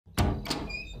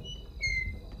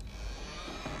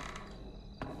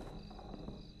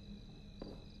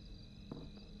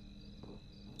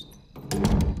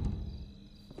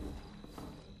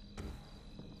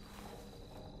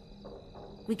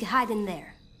We could hide in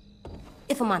there.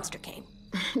 If a monster came.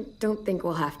 Don't think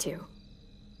we'll have to.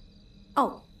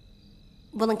 Oh.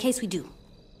 Well, in case we do.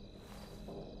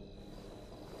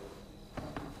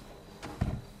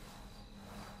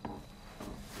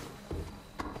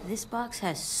 This box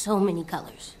has so many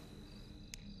colors.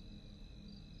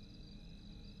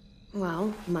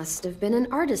 Well, must have been an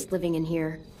artist living in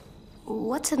here.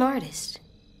 What's an artist?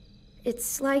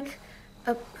 It's like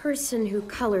a person who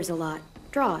colors a lot,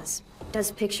 draws,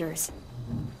 does pictures.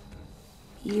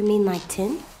 You mean like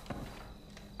 10?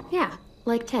 Yeah,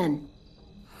 like 10.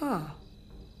 Huh.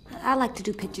 I like to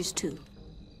do pictures too.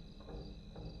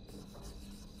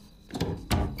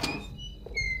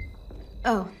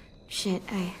 Oh, shit.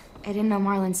 I didn't know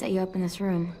Marlon set you up in this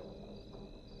room.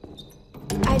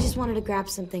 I just wanted to grab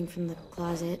something from the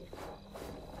closet.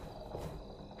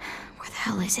 Where the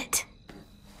hell is it?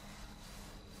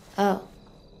 Oh.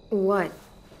 What?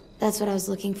 That's what I was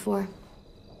looking for.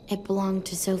 It belonged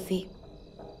to Sophie.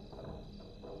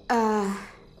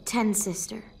 10's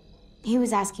sister. He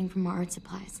was asking for more art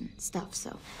supplies and stuff,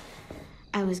 so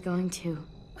I was going to.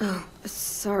 Oh,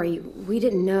 sorry. We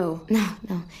didn't know.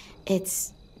 No.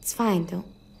 It's fine. Don't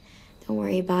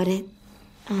worry about it.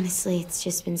 Honestly, it's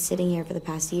just been sitting here for the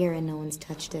past year and no one's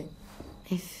touched it.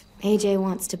 If AJ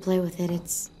wants to play with it,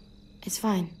 it's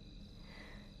fine.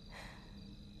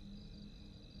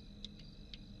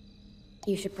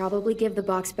 You should probably give the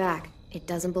box back. It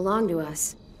doesn't belong to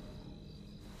us.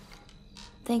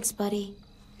 Thanks, buddy.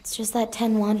 It's just that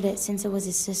 10 wanted it since it was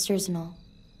his sister's and all.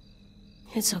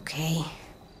 It's okay.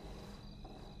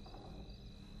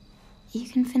 You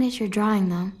can finish your drawing,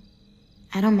 though.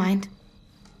 I don't mind.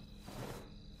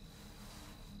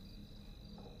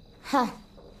 Huh.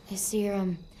 I see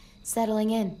you're,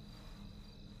 settling in.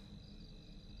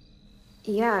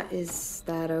 Yeah, is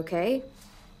that okay?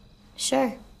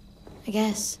 Sure. I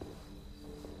guess.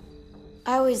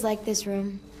 I always liked this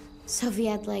room. Sophie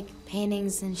had, like,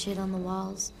 paintings and shit on the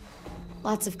walls.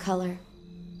 Lots of color.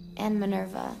 And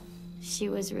Minerva. She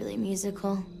was really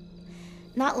musical.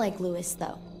 Not like Louis,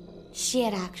 though. She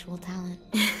had actual talent.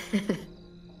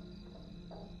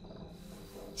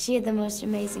 She had the most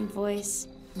amazing voice.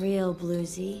 Real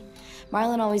bluesy.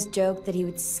 Marlon always joked that he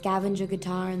would scavenge a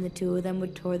guitar and the two of them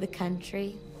would tour the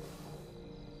country.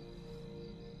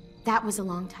 That was a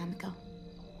long time ago.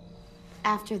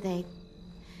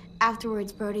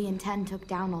 Afterwards, Brody and 10 took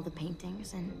down all the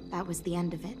paintings, and that was the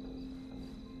end of it.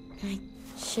 I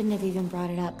shouldn't have even brought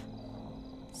it up.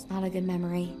 It's not a good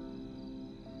memory.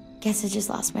 Guess I just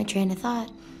lost my train of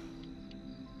thought.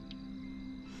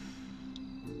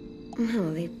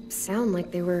 No, they sound like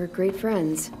they were great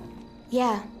friends.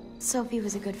 Yeah, Sophie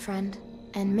was a good friend.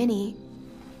 And Minnie,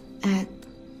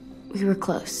 we were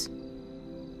close.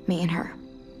 Me and her.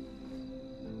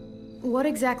 What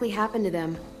exactly happened to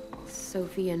them?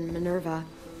 Sophie and Minerva.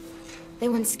 They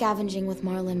went scavenging with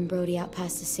Marlon and Brody out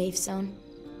past the safe zone.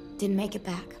 Didn't make it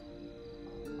back.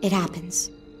 It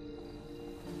happens.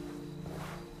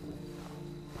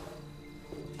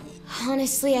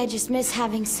 Honestly, I just miss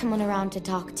having someone around to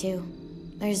talk to.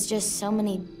 There's just so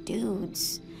many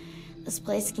dudes. This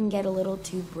place can get a little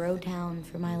too bro-town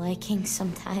for my liking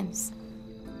sometimes.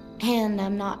 And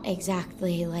I'm not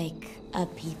exactly, like, a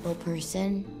people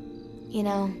person, you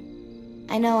know?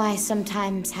 I know I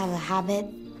sometimes have a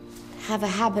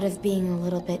habit of being a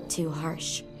little bit too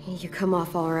harsh. You come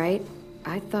off all right.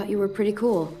 I thought you were pretty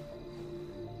cool.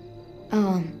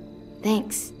 Oh,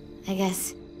 thanks, I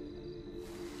guess.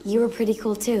 You were pretty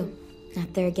cool, too.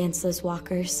 Out there against those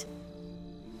walkers.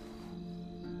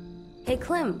 Hey,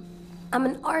 Clem. I'm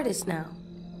an artist now.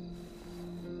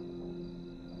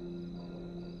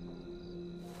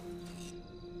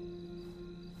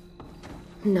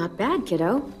 Not bad,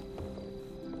 kiddo.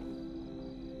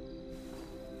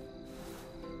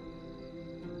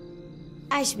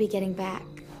 I should be getting back.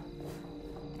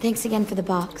 Thanks again for the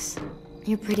box.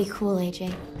 You're pretty cool,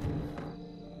 AJ.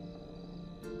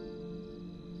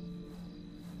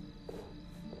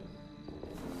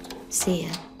 See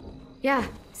ya. Yeah,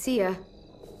 see ya.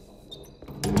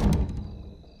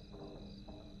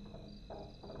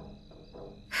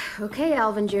 Okay,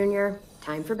 Alvin Jr.,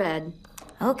 time for bed.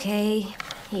 Okay,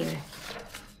 here.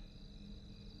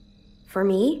 For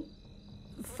me?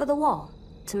 For the wall,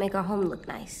 to make our home look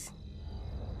nice.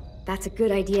 That's a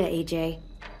good idea, AJ.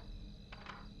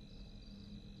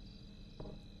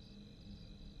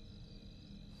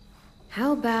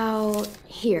 How about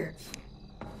here?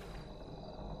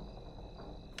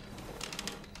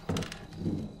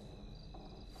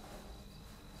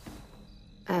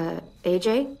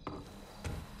 AJ?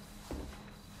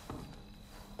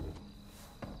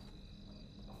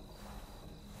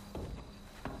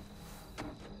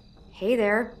 Hey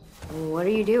there. What are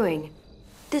you doing?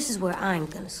 This is where I'm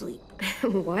gonna sleep.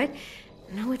 What?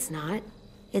 No, it's not.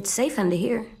 It's safe under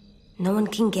here. No one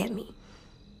can get me.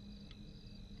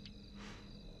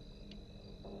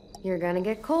 You're gonna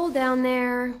get cold down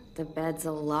there. The bed's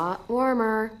a lot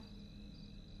warmer.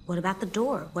 What about the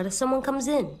door? What if someone comes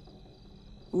in?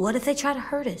 What if they try to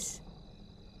hurt us?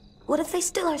 What if they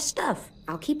steal our stuff?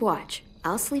 I'll keep watch.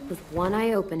 I'll sleep with one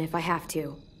eye open if I have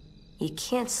to. You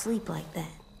can't sleep like that.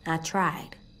 I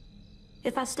tried.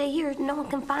 If I stay here, no one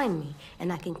can find me,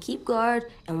 and I can keep guard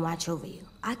and watch over you.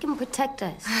 I can protect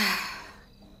us.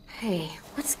 Hey,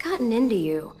 what's gotten into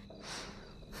you?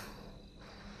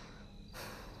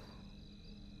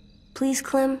 Please,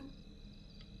 Clem.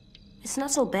 It's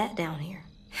not so bad down here.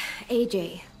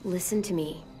 AJ, listen to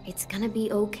me. It's gonna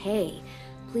be okay.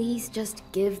 Please just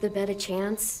give the bed a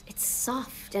chance. It's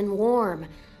soft and warm.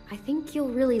 I think you'll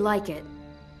really like it.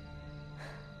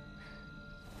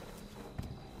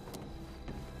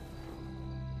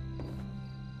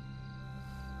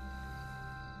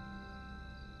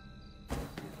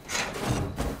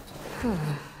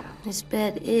 This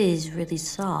bed is really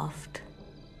soft.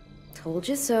 Told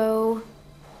you so.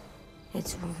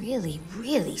 It's really,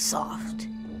 really soft.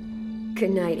 Good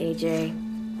night, AJ.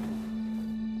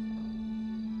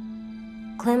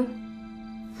 Clem,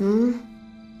 Hmm?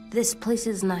 this place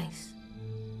is nice.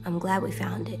 I'm glad we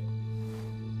found it.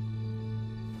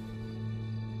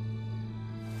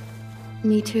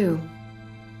 Me too.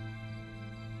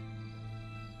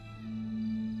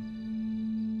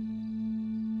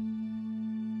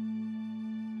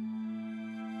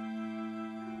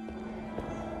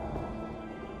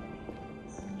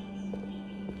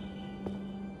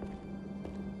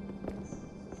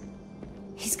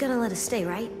 He's gonna let us stay,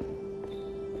 right?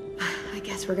 I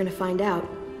guess we're gonna find out.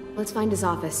 Let's find his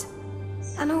office.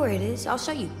 I know where it is. I'll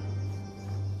show you.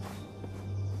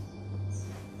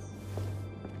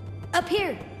 Up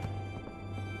here.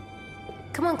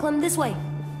 Come on, Clem, this way.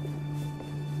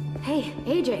 Hey,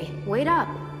 AJ, wait up.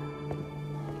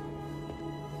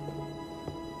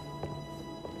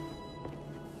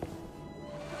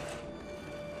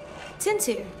 Tin's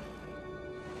here.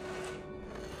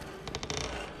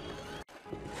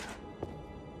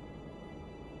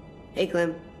 Hey,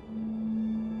 Clem.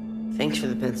 Thanks for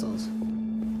the pencils.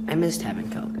 I missed having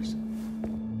colors.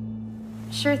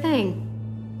 Sure thing.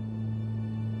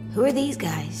 Who are these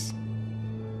guys?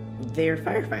 They're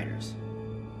firefighters.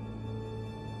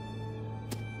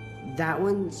 That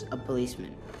one's a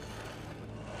policeman.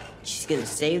 She's gonna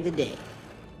save the day.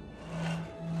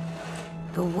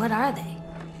 But what are they?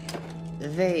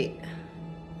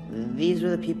 These were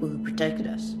the people who protected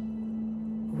us.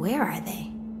 Where are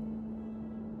they?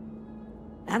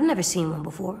 I've never seen one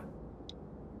before.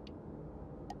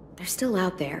 They're still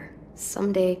out there.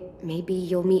 Someday, maybe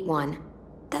you'll meet one.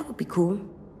 That would be cool.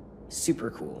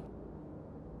 Super cool.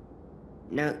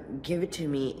 Now, give it to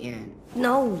me and...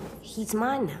 No, he's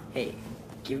mine now. Hey,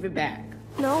 give it back.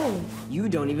 No, You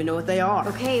don't even know what they are.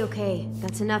 Okay, okay.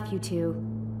 That's enough, you two.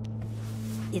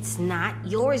 it's not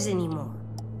yours anymore.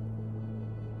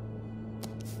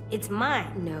 It's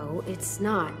mine. No, it's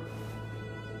not.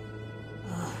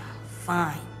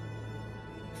 Fine.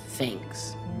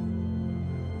 Thanks.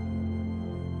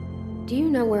 Do you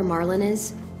know where Marlon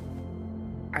is?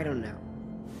 I don't know.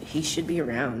 He should be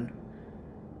around.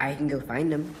 I can go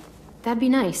find him. That'd be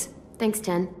nice. Thanks,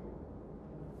 Ten.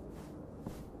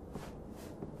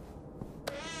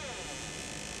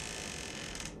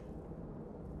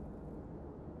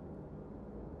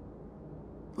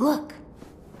 Look,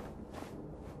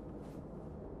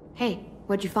 Hey,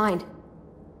 what'd you find?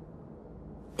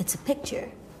 it's a picture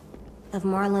of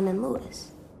Marlon and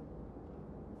Lewis.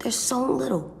 They're so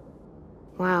little.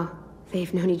 Wow,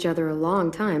 they've known each other a long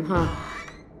time, huh?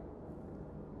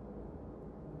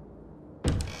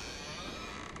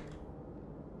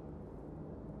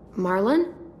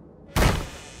 Marlon?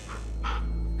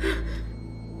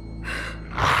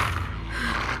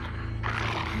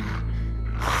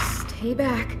 Stay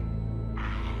back.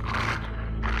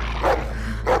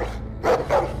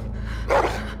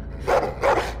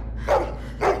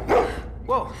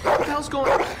 Whoa, what the hell's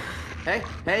going on? Hey,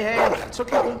 it's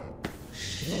okay.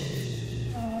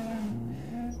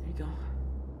 There you go.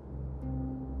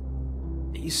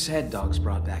 You said dogs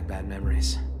brought back bad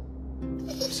memories. I'm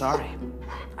sorry.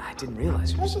 I didn't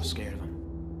realize you were so scared of them.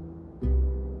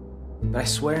 But I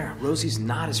swear, Rosie's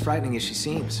not as frightening as she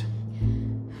seems.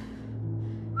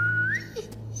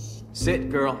 Sit,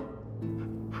 girl.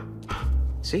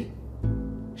 See?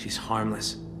 She's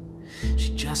harmless.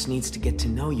 She just needs to get to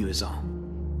know you is all.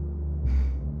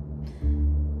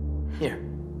 Here,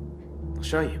 I'll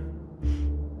show you.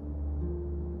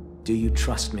 Do you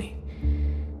trust me?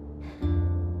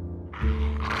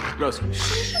 Rosie,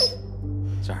 shh.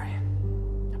 Sorry.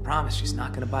 I promise she's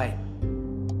not gonna bite.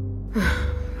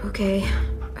 Okay,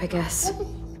 I guess.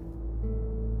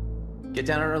 Get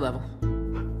down on her level.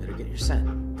 Better get your scent.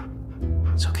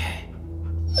 It's okay.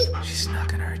 She's not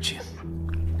gonna hurt you.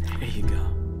 There you go.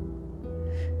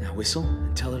 Now whistle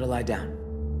and tell her to lie down.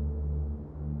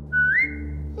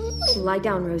 Lie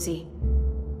down, Rosie.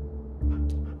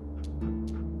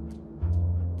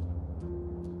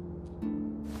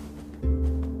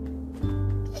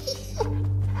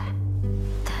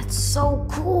 That's so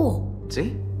cool.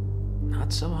 See?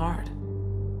 Not so hard.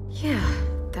 Yeah,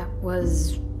 that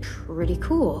was pretty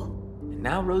cool. And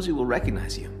now Rosie will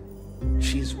recognize you.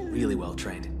 She's really well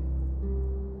trained.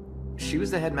 She was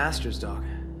the headmaster's dog,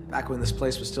 back when this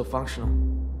place was still functional.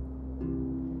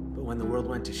 But when the world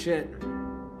went to shit,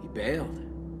 he bailed.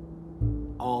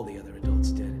 All the other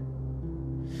adults did.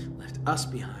 Left us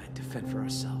behind to fend for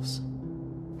ourselves.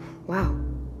 Wow,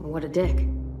 what a dick.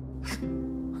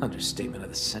 Understatement of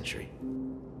the century.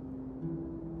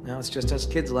 Now it's just us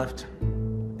kids left.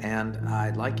 And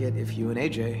I'd like it if you and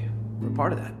AJ were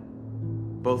part of that.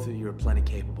 Both of you are plenty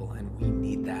capable, and we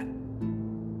need that.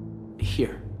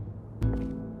 Here.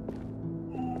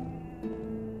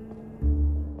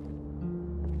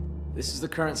 This is the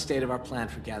current state of our plan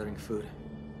for gathering food.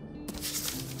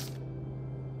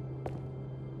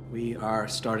 We are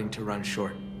starting to run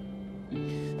short.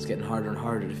 It's getting harder and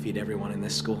harder to feed everyone in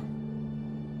this school.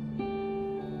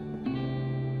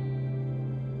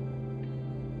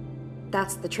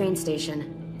 That's the train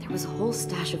station. There was a whole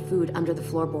stash of food under the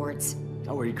floorboards.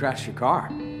 Oh, where you crashed your car.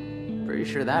 Pretty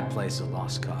sure that place is a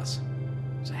lost cause.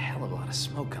 There's a hell of a lot of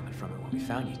smoke coming from it when we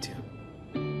found you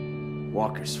two.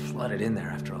 Walkers flooded in there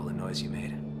after all the noise you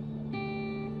made.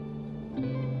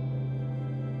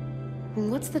 And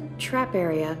what's the trap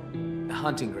area? The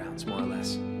hunting grounds, more or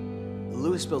less.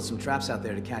 Lewis built some traps out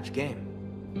there to catch game.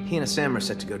 He and Sam are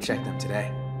set to go check them today.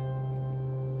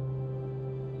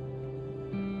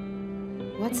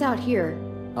 What's out here?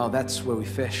 Oh, that's where we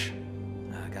fish.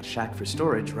 Got a shack for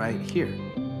storage right here,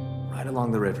 right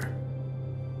along the river.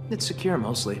 It's secure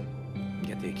mostly.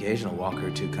 Get the occasional walker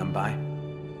or two come by.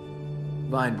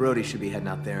 Vi and Brody should be heading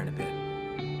out there in a bit.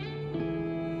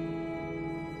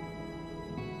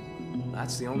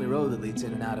 That's the only road that leads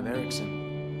in and out of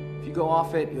Erickson. If you go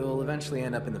off it, you'll eventually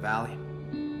end up in the valley.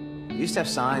 We used to have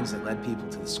signs that led people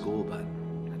to the school, but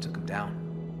I took them down.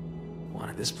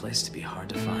 Wanted this place to be hard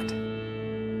to find.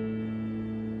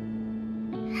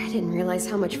 I didn't realize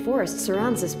how much forest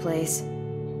surrounds this place.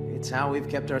 It's how we've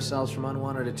kept ourselves from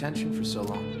unwanted attention for so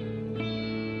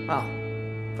long. Well,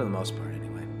 for the most part,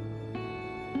 anyway.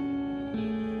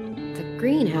 The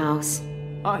greenhouse.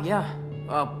 Oh, yeah.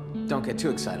 Well, don't get too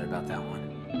excited about that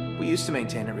one. We used to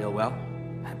maintain it real well.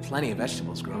 Had plenty of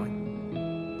vegetables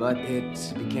growing. But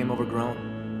it became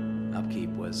overgrown.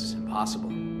 Upkeep was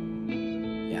impossible.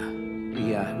 Yeah,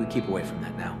 we keep away from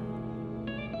that now.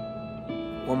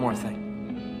 One more thing.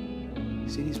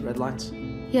 See these red lines?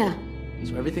 Yeah.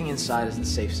 So everything inside is the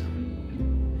safe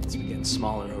zone. It's been getting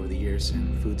smaller over the years,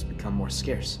 and food's become more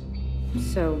scarce.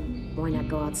 So, why not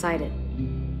go outside it?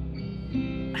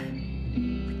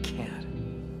 We can't.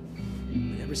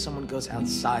 Whenever someone goes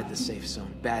outside the safe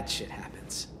zone, bad shit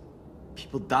happens.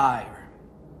 People die or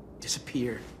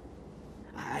disappear.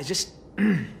 I just...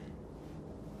 I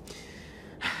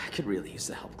could really use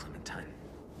the help, Clementine.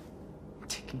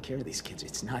 Taking care of these kids,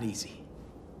 it's not easy.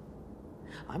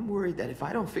 I'm worried that if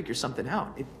I don't figure something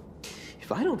out,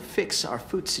 if I don't fix our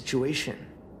food situation,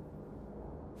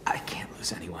 I can't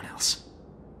lose anyone else.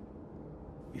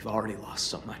 We've already lost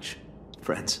so much.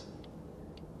 Friends,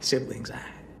 siblings, I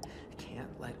can't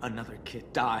let another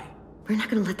kid die. We're not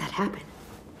gonna let that happen.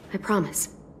 I promise.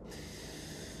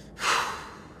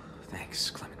 Thanks,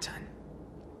 Clementine.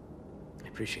 I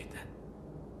appreciate that.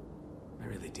 I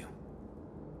really do.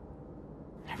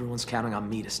 Everyone's counting on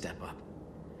me to step up.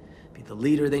 Be the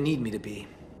leader they need me to be.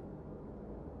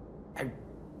 I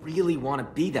really want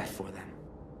to be that for them.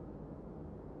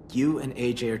 You and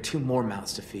AJ are two more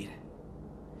mouths to feed.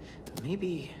 But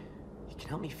maybe you can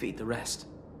help me feed the rest.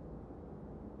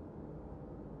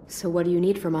 So what do you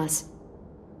need from us?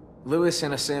 Lewis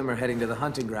and Asim are heading to the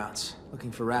hunting grounds, looking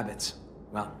for rabbits.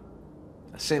 Well,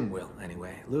 Asim will,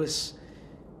 anyway. Lewis,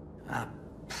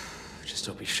 just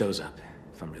hope he shows up,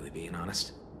 if I'm really being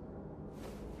honest.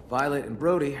 Violet and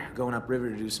Brody are going upriver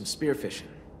to do some spearfishing.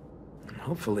 And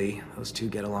hopefully, those two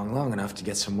get along long enough to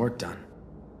get some work done.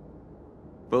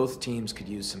 Both teams could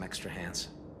use some extra hands.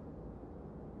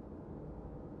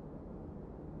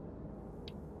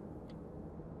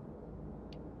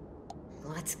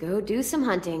 let's go do some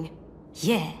hunting.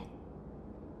 Yeah.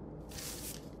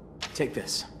 Take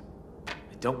this.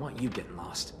 I don't want you getting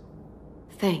lost.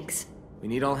 Thanks. We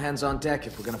need all hands on deck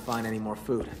if we're gonna find any more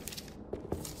food.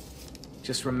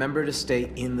 Just remember to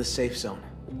stay in the safe zone.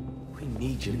 We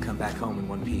need you to come back home in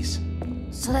one piece.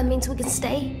 So that means we can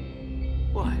stay?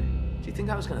 What? Do you think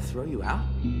I was gonna throw you out?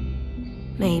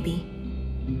 Maybe.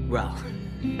 Well,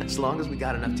 as long as we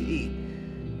got enough to eat,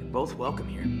 you're both welcome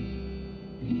here.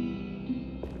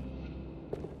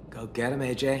 Go get him,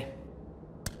 AJ.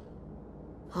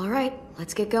 All right,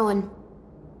 let's get going.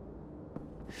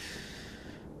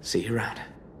 See you around.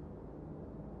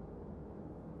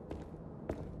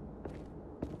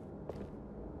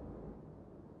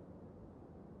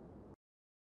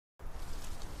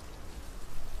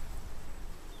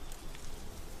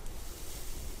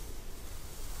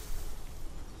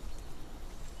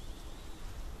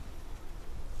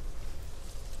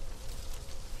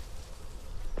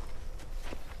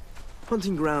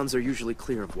 Hunting grounds are usually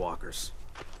clear of walkers.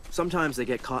 Sometimes they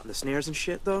get caught in the snares and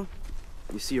shit, though.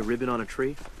 You see a ribbon on a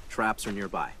tree, traps are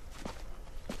nearby.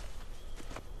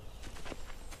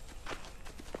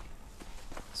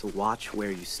 So watch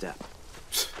where you step.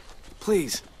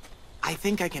 Please, I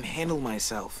think I can handle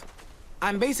myself.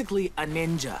 I'm basically a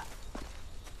ninja.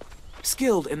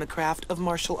 Skilled in the craft of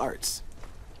martial arts.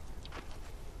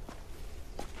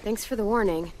 Thanks for the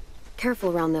warning.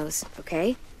 Careful around those,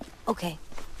 okay? Okay.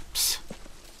 Psst.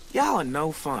 Y'all are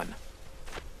no fun.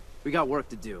 We got work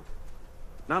to do.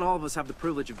 Not all of us have the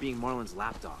privilege of being Marlon's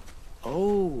lapdog.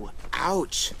 Oh,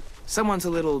 ouch. Someone's a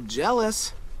little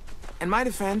jealous. In my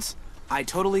defense, I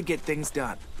totally get things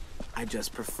done. I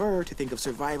just prefer to think of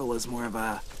survival as more of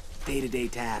a day-to-day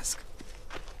task.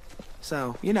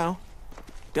 So, you know,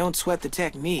 don't sweat the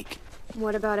technique.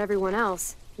 What about everyone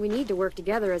else? We need to work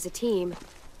together as a team.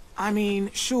 I mean,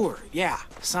 sure, yeah,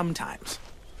 sometimes.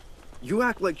 You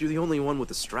act like you're the only one with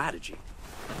a strategy.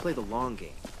 I play the long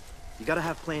game. You gotta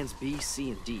have plans B, C,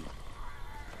 and D.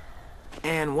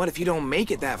 And what if you don't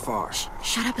make it that far?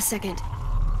 Shut up a second.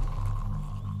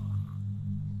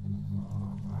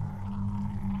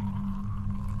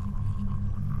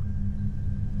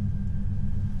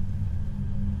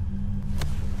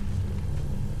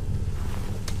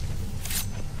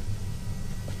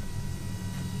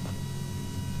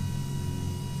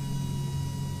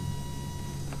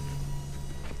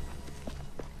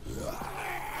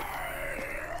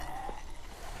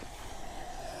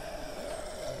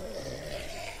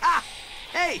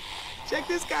 Hey, check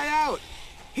this guy out.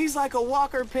 He's like a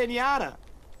walker piñata.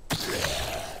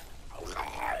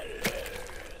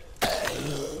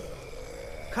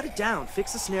 Cut it down,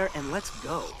 fix the snare, and let's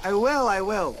go. I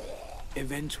will.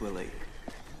 Eventually.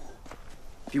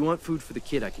 If you want food for the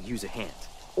kid, I could use a hand.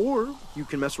 Or you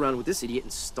can mess around with this idiot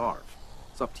and starve.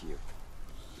 It's up to you.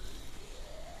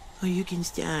 Oh, you can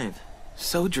starve.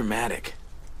 So dramatic.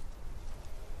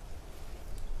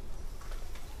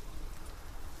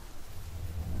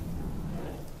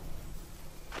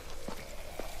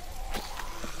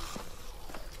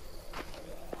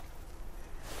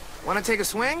 Want to take a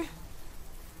swing?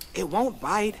 It won't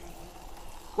bite.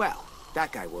 Well,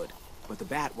 that guy would, but the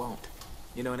bat won't.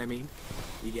 You know what I mean?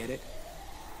 You get it?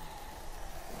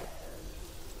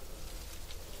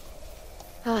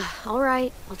 All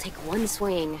right, I'll take one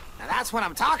swing. Now that's what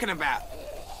I'm talking about.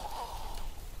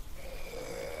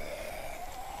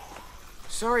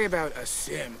 Sorry about a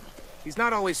sim. He's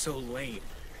not always so lame.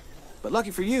 But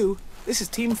lucky for you, this is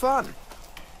team fun.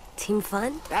 Team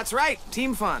fun? That's right,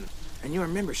 team fun. And your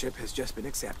membership has just been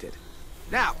accepted.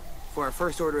 Now, for our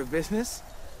first order of business,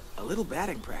 a little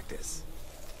batting practice.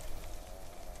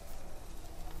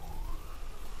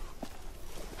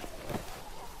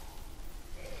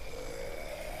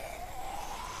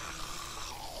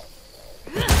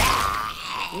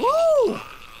 Woo!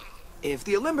 If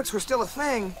the Olympics were still a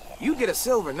thing, you'd get a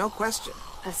silver, no question.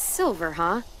 A silver,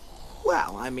 huh?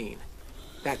 Well, I mean,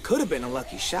 that could have been a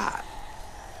lucky shot.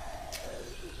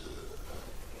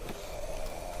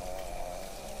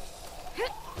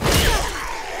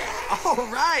 All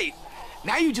right!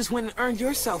 Now you just went and earned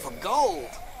yourself a gold.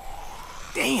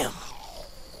 Damn.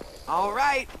 All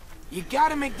right, you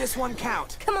gotta make this one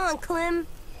count. Come on, Clem.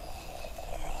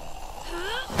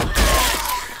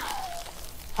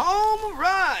 Home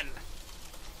run!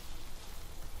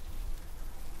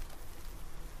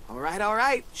 All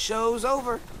right, show's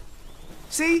over.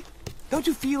 See? Don't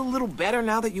you feel a little better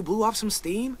now that you blew off some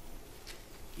steam?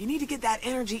 You need to get that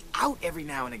energy out every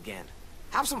now and again.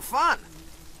 Have some fun.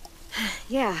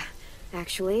 Yeah,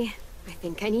 actually, I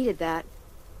think I needed that.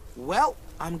 Well,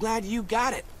 I'm glad you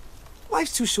got it.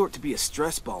 Life's too short to be a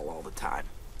stress ball all the time.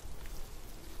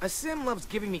 A sim loves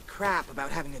giving me crap about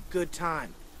having a good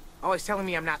time. Always telling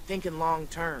me I'm not thinking long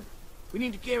term. We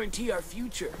need to guarantee our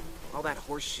future. All that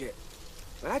horse shit.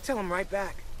 But I tell him right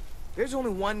back, there's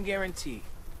only one guarantee.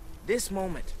 This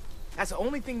moment. That's the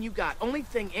only thing you got, only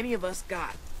thing any of us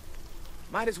got.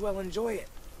 Might as well enjoy it.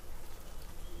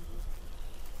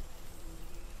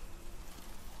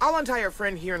 I'll untie your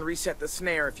friend here and reset the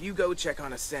snare if you go check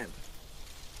on a sim.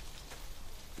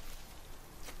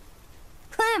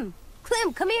 Clem!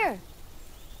 Clem, come here!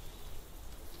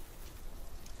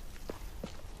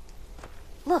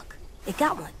 Look, it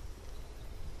got one.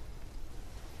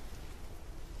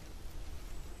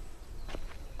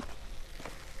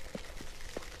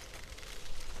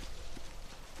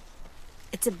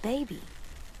 It's a baby.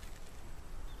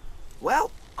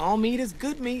 Well, all meat is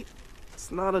good meat.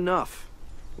 It's not enough.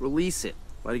 Release it.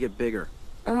 Let it get bigger.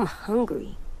 I'm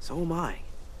hungry. So am I.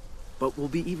 But we'll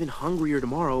be even hungrier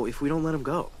tomorrow if we don't let him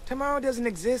go. Tomorrow doesn't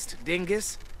exist,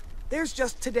 dingus. There's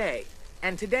just today.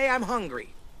 And today I'm hungry.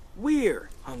 We're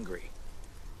hungry.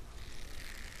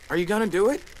 Are you gonna do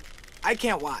it? I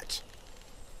can't watch.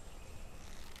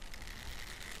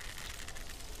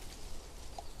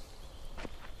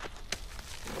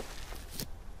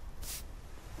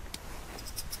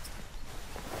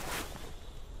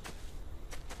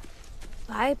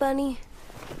 Bye, Bunny.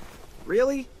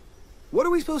 Really? What are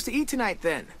we supposed to eat tonight,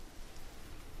 then?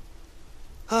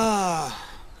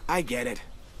 I get it.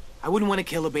 I wouldn't want to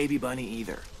kill a baby bunny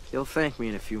either. He'll thank me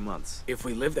in a few months. If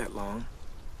we live that long.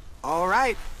 All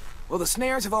right. Well, the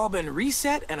snares have all been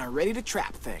reset and are ready to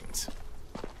trap things.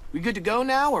 We good to go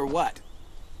now, or what?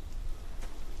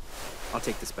 I'll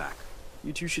take this back.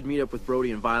 You two should meet up with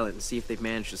Brody and Violet and see if they've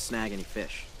managed to snag any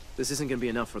fish. This isn't gonna be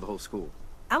enough for the whole school.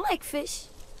 I like fish.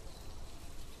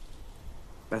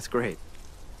 That's great.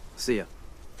 See ya.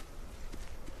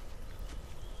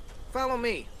 Follow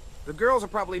me. The girls are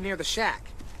probably near the shack.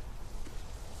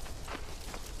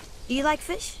 Do you like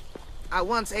fish? I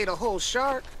once ate a whole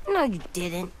shark. No, you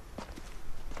didn't.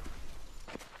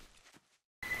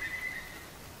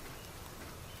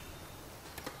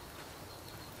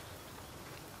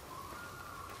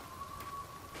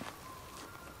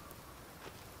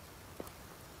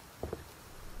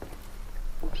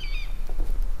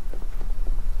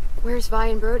 Where's Vi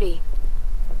and Brody?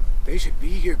 They should be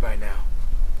here by now.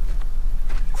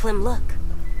 Clem, look.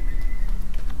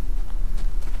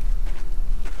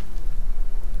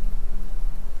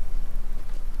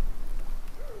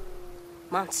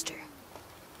 Monster.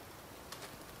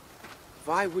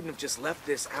 Vi wouldn't have just left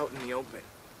this out in the open.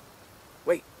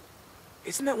 Wait,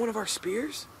 isn't that one of our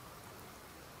spears?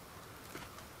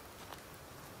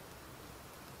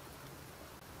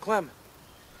 Clem,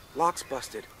 lock's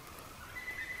busted.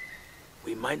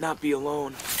 We might not be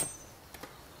alone.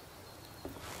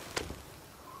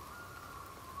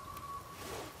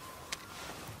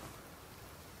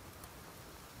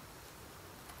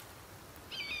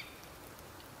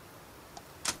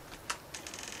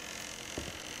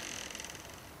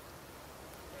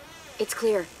 It's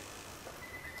clear.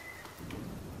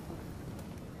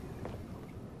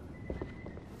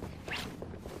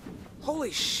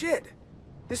 Holy shit!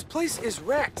 This place is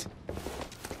wrecked.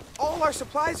 All our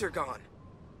supplies are gone.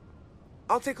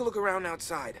 I'll take a look around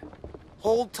outside.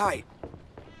 Hold tight.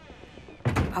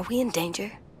 Are we in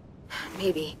danger?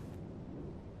 Maybe.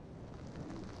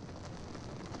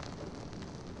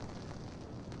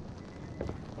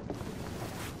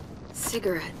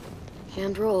 Cigarette.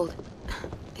 Hand-rolled.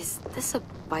 Is this a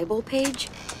Bible page?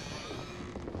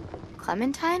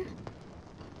 Clementine?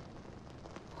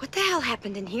 What the hell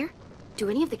happened in here? Do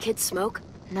any of the kids smoke?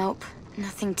 Nope,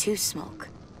 nothing to smoke.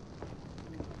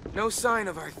 No sign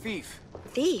of our thief.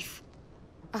 Thief?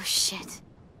 Oh shit.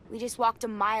 We just walked a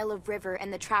mile of river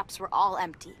and the traps were all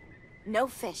empty. No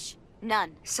fish.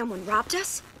 None. Someone robbed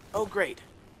us? Oh, great.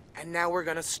 And now we're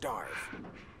gonna starve.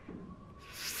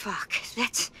 Fuck,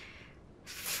 that's...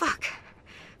 Fuck.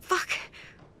 Fuck.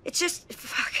 It's just...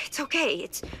 Fuck, it's okay.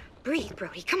 It's... Breathe,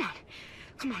 Brody. Come on.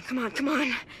 Come on, come on, come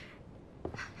on.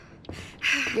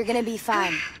 You're gonna be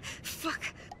fine. Fuck.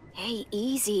 Hey,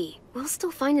 easy. We'll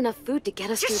still find enough food to get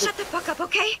us through Just shut the fuck up,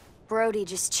 okay? Brody,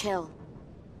 just chill.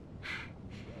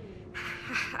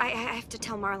 I have to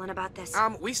tell Marlon about this.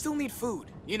 We still need food,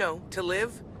 you know, to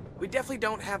live. We definitely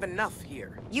don't have enough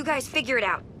here. You guys figure it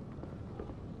out.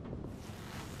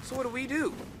 So what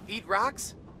do? Eat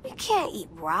rocks? We can't eat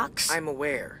rocks. I'm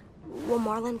aware. Will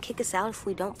Marlon kick us out if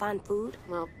we don't find food?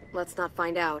 Well, let's not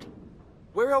find out.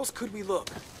 Where else could we look?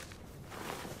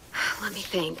 Let me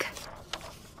think.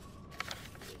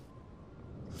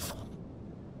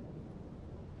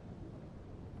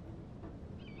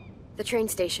 The train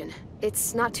station.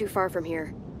 It's not too far from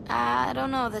here. I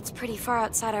don't know, that's pretty far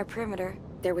outside our perimeter.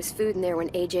 There was food in there when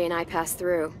AJ and I passed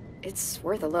through. It's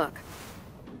worth a look.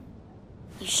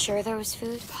 You sure there was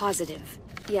food? Positive.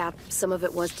 Yeah, some of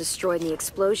it was destroyed in the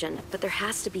explosion, but there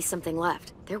has to be something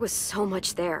left. There was so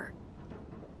much there.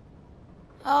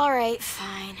 All right,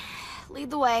 fine. Lead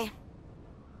the way.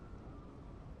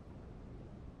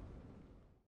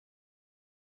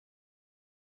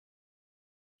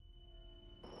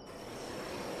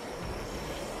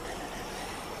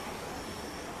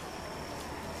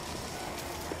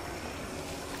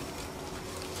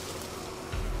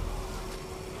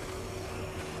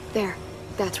 There.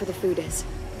 That's where the food is.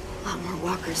 A lot more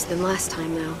walkers than last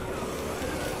time, though.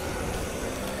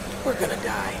 We're gonna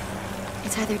die.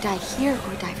 It's either die here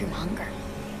or die from hunger.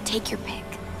 Take your pick.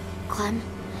 Clem,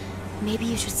 maybe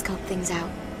you should scope things out.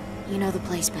 You know the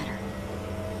place better.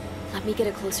 Let me get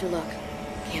a closer look.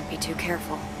 Can't be too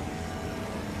careful.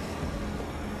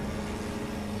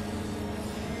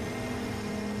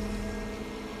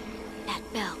 That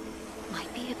bell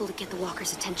might be able to get the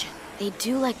walkers' attention. They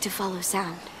do like to follow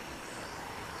sound.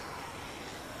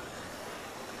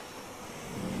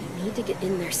 I need to get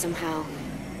in there somehow.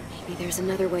 Maybe there's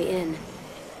another way in.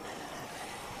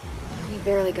 We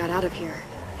barely got out of here.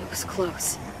 It was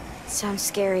close. Sounds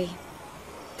scary.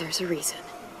 There's a reason.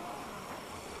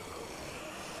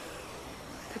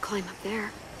 Could climb up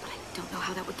there, but I don't know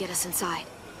how that would get us inside.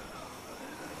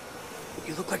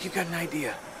 You look like you got an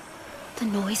idea. The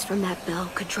noise from that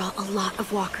bell could draw a lot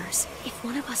of walkers. If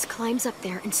one of us climbs up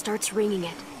there and starts ringing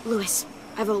it... Lewis.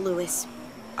 I vote Lewis.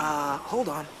 Hold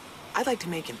on. I'd like to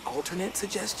make an alternate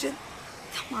suggestion.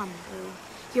 Come on, Lou.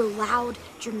 You're loud,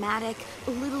 dramatic,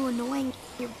 a little annoying.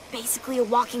 You're basically a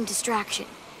walking distraction.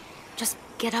 Just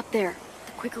get up there.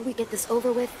 The quicker we get this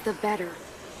over with, the better.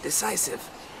 Decisive.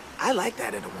 I like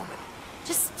that in a woman.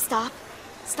 Just stop.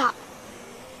 Stop.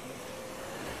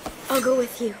 I'll go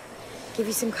with you. Give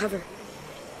you some cover.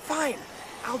 Fine.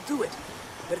 I'll do it.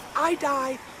 But if I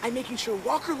die, I'm making sure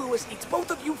Walker Lewis eats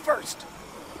both of you first.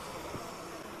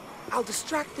 I'll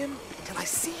distract him until I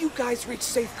see you guys reach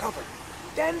safe cover.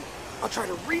 Then, I'll try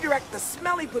to redirect the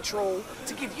smelly patrol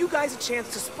to give you guys a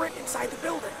chance to sprint inside the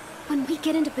building. When we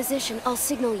get into position, I'll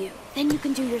signal you. Then you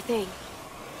can do your thing.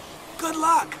 Good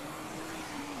luck!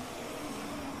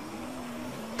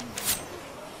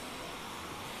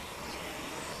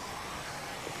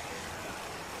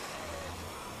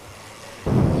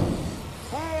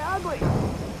 Hey, ugly!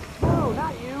 No,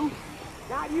 not you.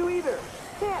 Not you either.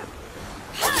 Him!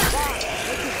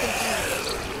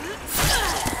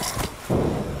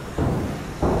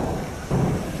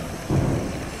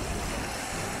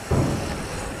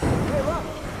 Hey, look!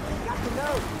 Got the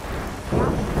nose!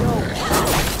 Got the nose!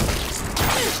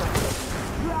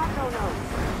 You have no nose!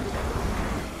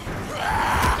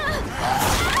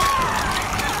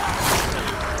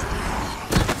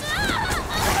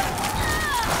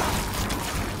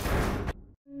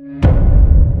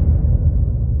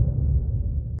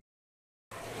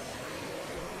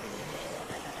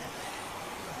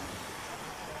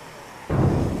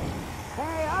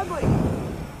 Hey, ugly!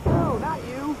 No, not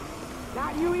you.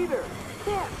 Not you either.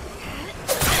 Him!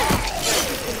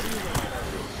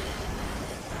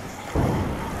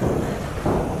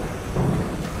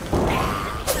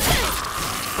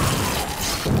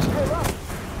 Hey, look!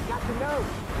 Got the nose.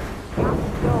 Got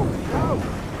the nose. Nose!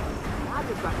 I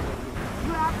just got it.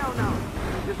 You have no nose.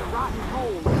 There's a rotten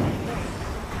hole in your head.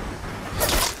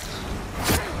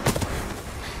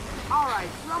 All right,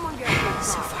 someone get this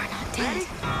So car. far, not dead. Ready?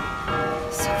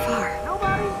 So far,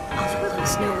 Nobody? I'll let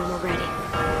us know when we're ready.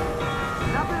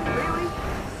 Nothing, really?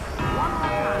 One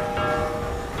more time.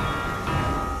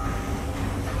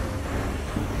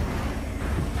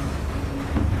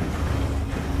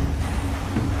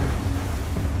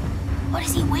 What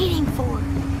is he waiting for?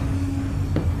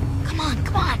 Come on,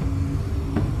 come on.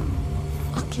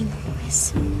 Fucking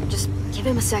Lewis. Just give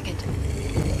him a second.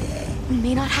 We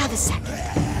may not have a second.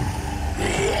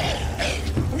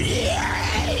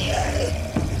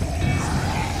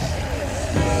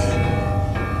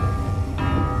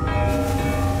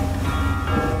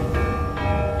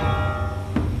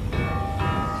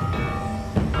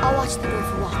 I'll watch the door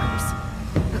for walkers.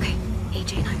 Okay,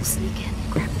 AJ and I will sneak in,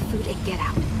 grab the food, and get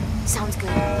out. Sounds good.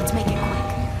 Let's make it quick.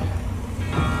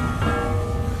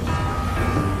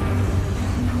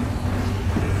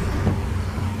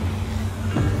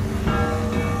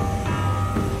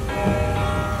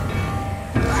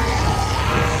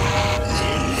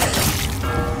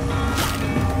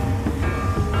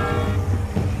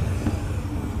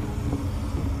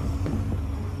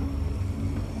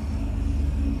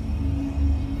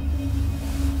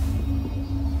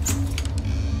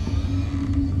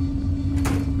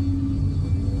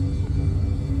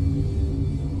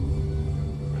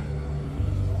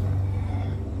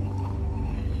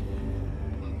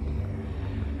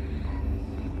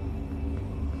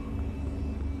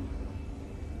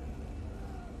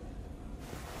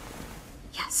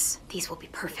 These will be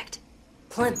perfect.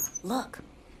 Clem, look.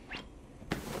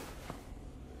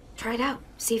 Try it out.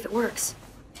 See if it works.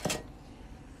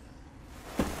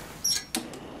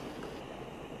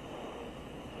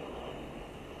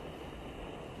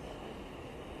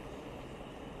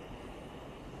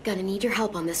 Gonna need your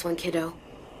help on this one, kiddo.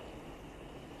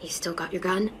 You still got your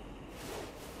gun?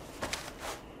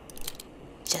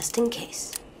 Just in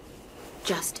case.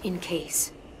 Just in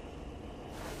case.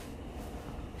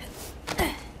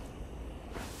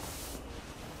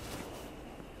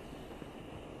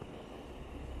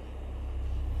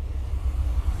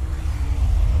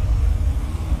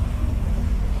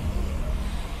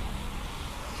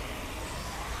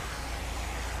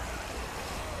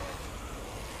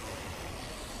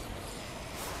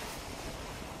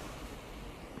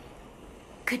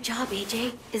 Good job,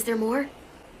 AJ. Is there more?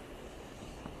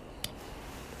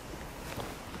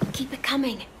 Keep it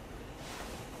coming.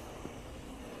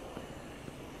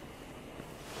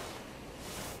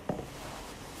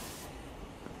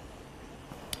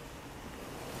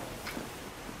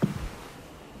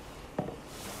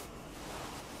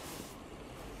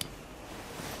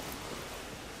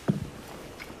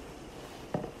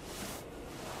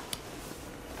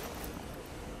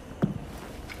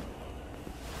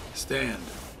 Stand.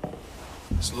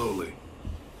 Slowly.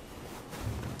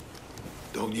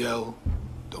 Don't yell.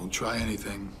 Don't try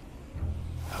anything.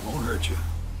 I won't hurt you.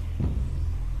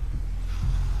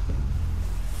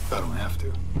 If I don't have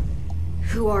to.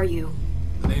 Who are you?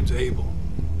 The name's Abel,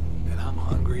 and I'm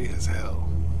hungry as hell.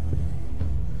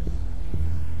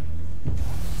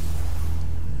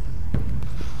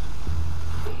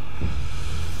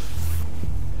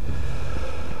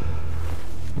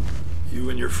 You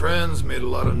and your friends made a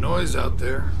lot of noise out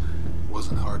there.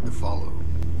 Wasn't hard to follow.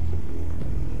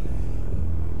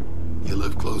 You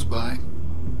live close by?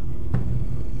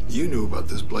 You knew about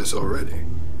this place already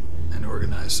and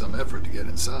organized some effort to get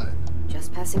inside.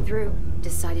 Just passing through.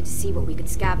 Decided to see what we could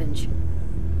scavenge.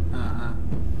 Uh-huh.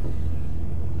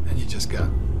 And you just got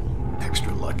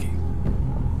extra lucky.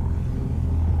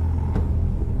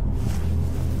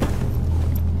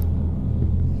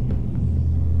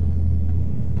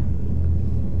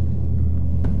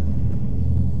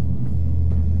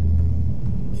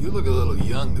 You look a little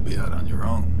young to be out on your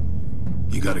own.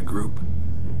 You got a group.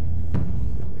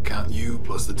 Count you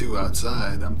plus the two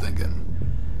outside, I'm thinking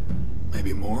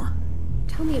maybe more.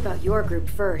 Tell me about your group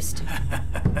first.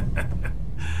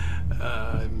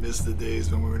 I miss the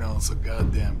days when we were all so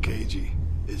goddamn cagey.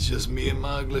 It's just me and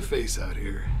my ugly face out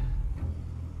here.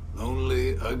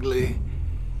 Lonely, ugly,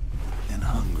 and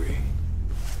hungry.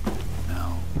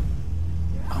 Now,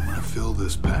 I'm gonna fill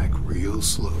this pack real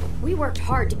slow. We worked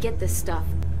hard to get this stuff.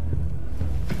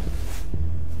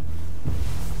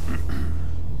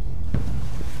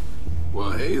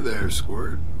 Well, hey there,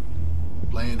 Squirt.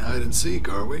 Playing hide and seek,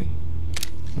 are we?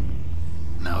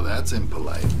 Now that's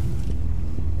impolite.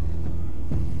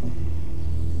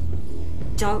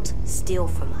 Don't steal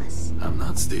from us. I'm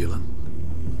not stealing.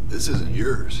 This isn't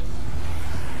yours.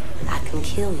 I can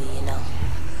kill you, you know.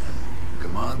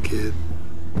 Come on, kid.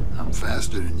 I'm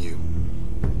faster than you.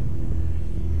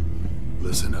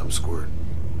 Listen up, Squirt.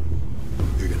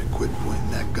 You're gonna quit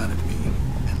pointing that gun at me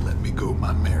and let me go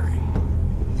my Mary.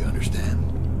 You understand?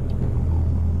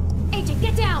 AJ,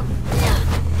 get down!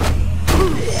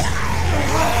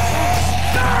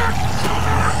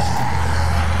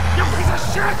 You piece of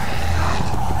shit!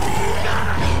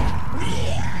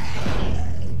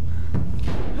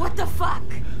 What the fuck?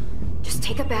 Just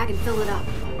take a bag and fill it up.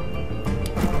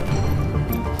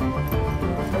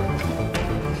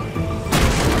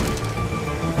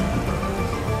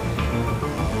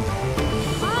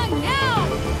 On now!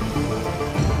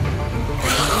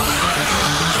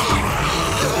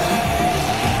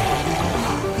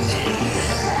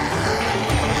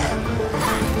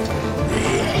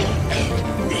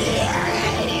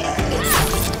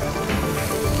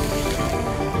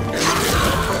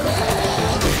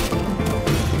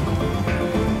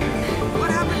 What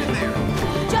happened in there?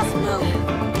 Just move.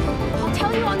 I'll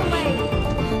tell you on the way.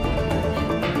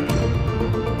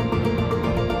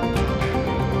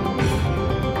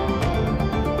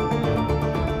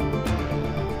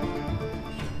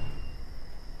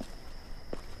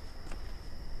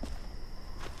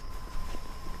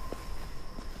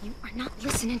 You are not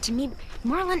listening to me.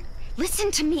 Marlon,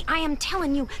 listen to me. I am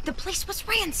telling you, the place was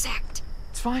ransacked.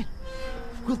 It's fine.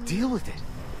 We'll deal with it.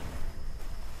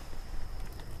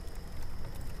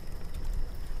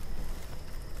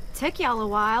 Took y'all a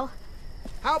while.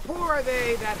 How poor are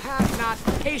they that have not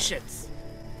patience?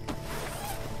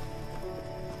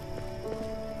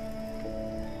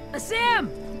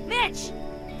 Sam! Mitch!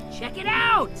 Check it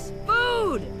out!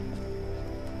 Food!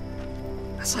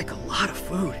 That's like a lot of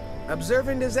food.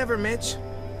 Observant as ever, Mitch.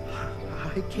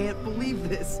 I can't believe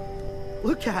this.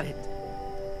 Look at it.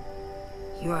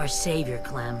 You're our savior,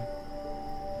 Clem.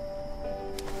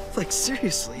 Like,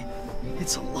 seriously,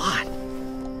 it's a lot.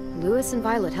 Lewis and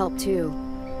Violet helped too.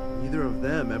 Neither of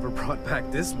them ever brought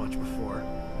back this much before.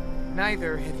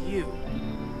 Neither have you.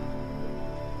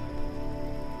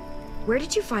 Where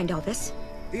did you find all this?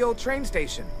 The old train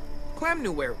station. Clem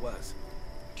knew where it was.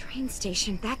 Train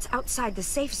station, that's outside the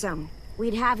safe zone.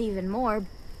 We'd have even more,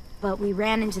 but we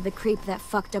ran into the creep that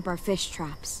fucked up our fish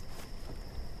traps.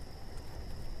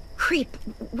 Creep?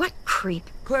 What creep?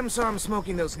 Clem saw him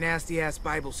smoking those nasty-ass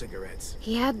Bible cigarettes.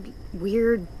 He had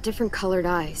weird, different colored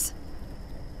eyes.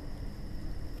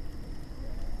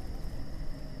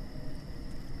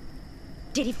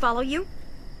 Did he follow you?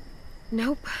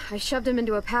 Nope. I shoved him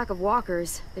into a pack of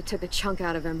walkers. They took a chunk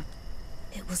out of him.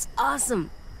 It was awesome.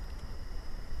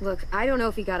 Look, I don't know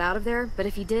if he got out of there, but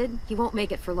if he did, he won't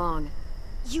make it for long.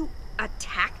 You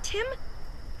attacked him?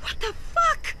 What the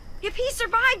fuck? If he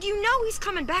survived, you know he's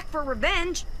coming back for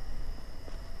revenge.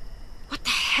 What the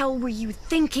hell were you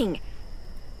thinking?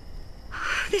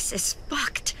 This is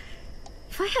fucked.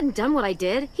 If I hadn't done what I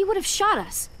did, he would have shot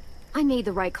us. I made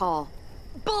the right call.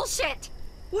 Bullshit!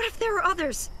 What if there are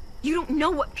others? You don't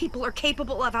know what people are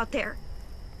capable of out there.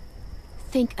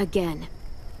 Think again.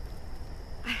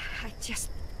 I just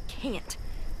can't.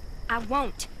 I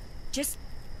won't. Just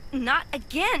not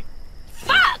again.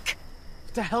 Fuck!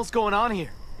 What the hell's going on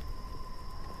here?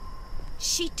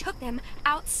 She took them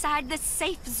outside the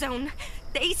safe zone.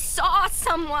 They saw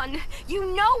someone.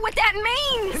 You know what that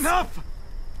means! Enough!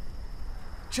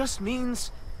 Just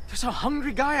means there's a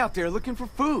hungry guy out there looking for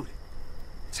food.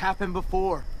 It's happened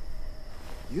before.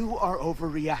 You are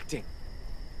overreacting.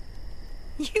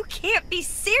 You can't be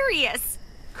serious!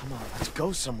 Come on, let's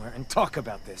go somewhere and talk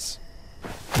about this.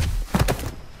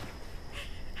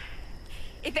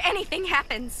 If anything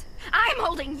happens, I'm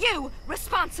holding you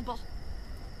responsible.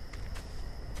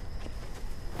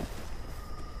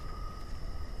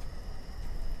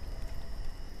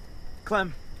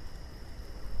 Clem,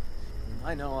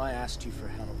 I know I asked you for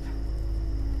help.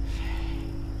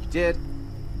 You did.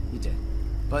 You did.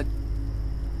 But...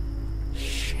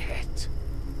 shit.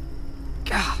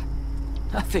 God,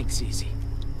 nothing's easy.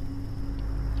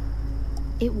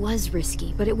 It was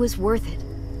risky, but it was worth it.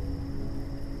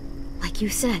 Like you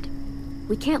said,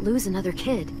 we can't lose another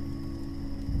kid.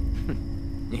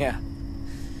 Yeah.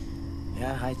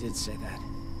 Yeah, I did say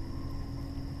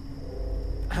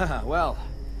that. Well,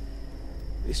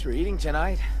 at least we're eating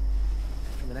tonight.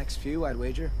 For the next few, I'd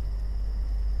wager.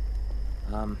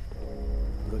 I'll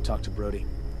go talk to Brody.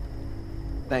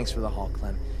 Thanks for the haul,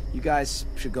 Clem. You guys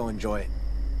should go enjoy it.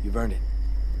 You've earned it.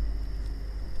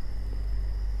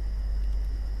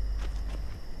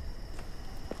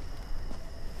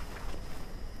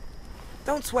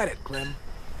 Don't sweat it, Clem.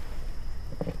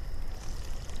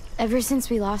 Ever since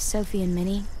we lost Sophie and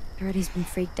Minnie, Brody's been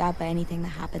freaked out by anything that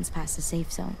happens past the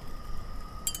safe zone.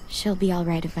 She'll be all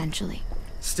right eventually.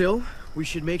 Still, we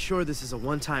should make sure this is a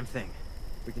one-time thing.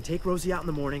 We can take Rosie out in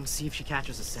the morning, see if she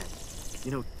catches a scent.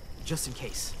 You know, just in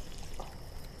case.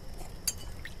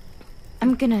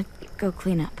 I'm gonna go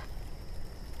clean up.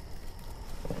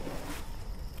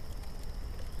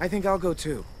 I think I'll go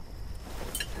too.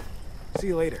 See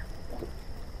you later.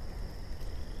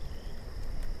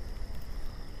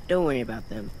 Don't worry about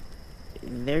them.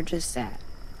 They're just sad.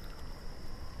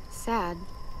 Sad?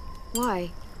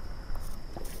 Why?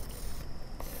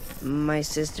 My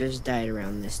sisters died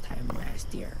around this time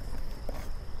last year.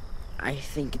 I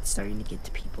think it's starting to get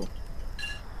to people.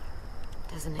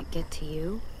 Doesn't it get to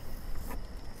you?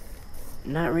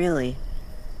 Not really.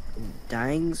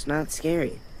 Dying's not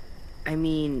scary. I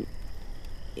mean,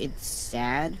 it's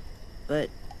sad, but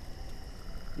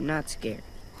not scary.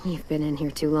 You've been in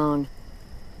here too long.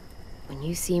 When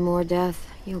you see more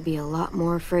death, you'll be a lot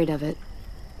more afraid of it.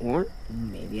 Or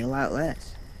maybe a lot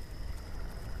less.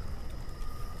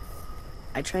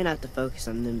 I try not to focus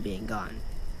on them being gone.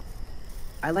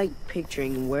 I like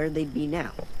picturing where they'd be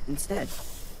now, instead.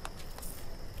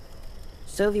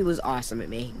 Sophie was awesome at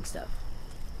making stuff.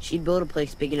 She'd build a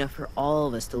place big enough for all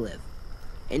of us to live.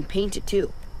 And paint it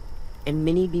too. And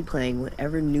Minnie'd be playing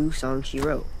whatever new song she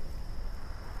wrote.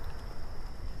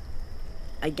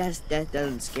 I guess death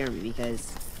doesn't scare me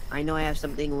because I know I have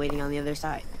something waiting on the other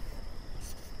side.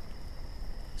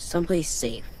 Someplace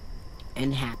safe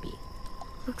and happy.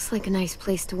 Looks like a nice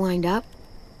place to wind up.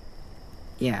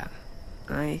 Yeah,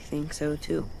 I think so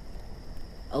too.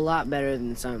 A lot better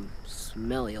than some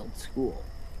smelly old school.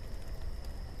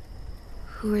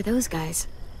 Who are those guys?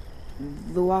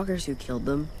 The walkers who killed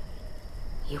them.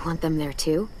 You want them there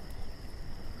too?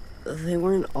 They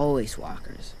weren't always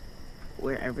walkers.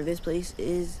 Wherever this place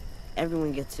is,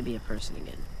 everyone gets to be a person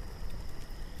again.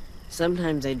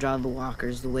 Sometimes I draw the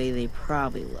walkers the way they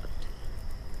probably looked.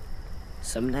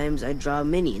 Sometimes I draw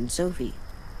Minnie and Sophie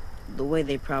the way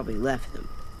they probably left them.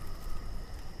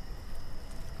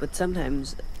 But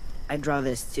sometimes I draw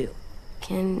this too.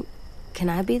 Can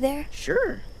I be there?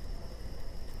 Sure.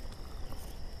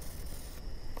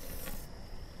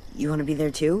 You want to be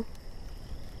there too?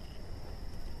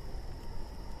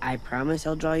 I promise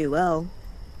I'll draw you well.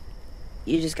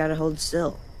 You just gotta hold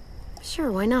still.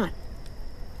 Sure, why not?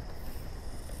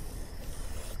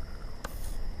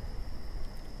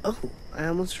 Oh, I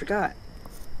almost forgot.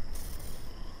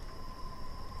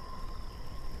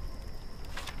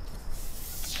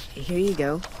 Here you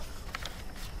go.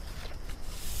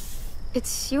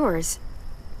 It's yours.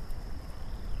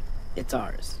 It's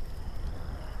ours.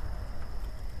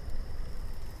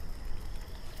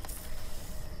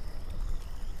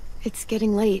 It's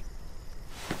getting late.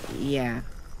 Yeah,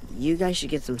 you guys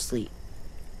should get some sleep.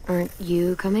 Aren't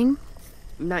you coming?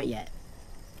 Not yet.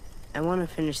 I want to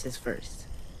finish this first.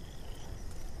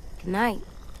 Good night.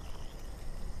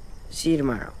 See you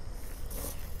tomorrow.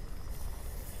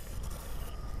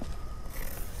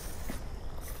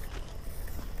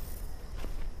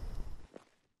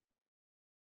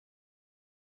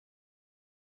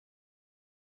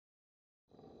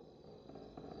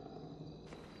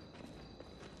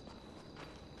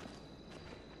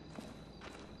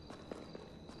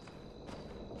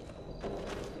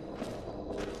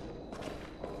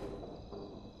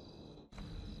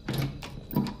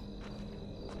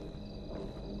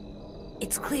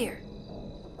 It's clear.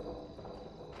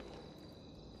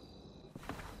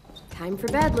 Time for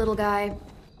bed, little guy.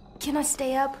 Can I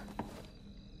stay up?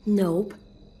 Nope.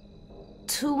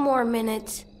 2 more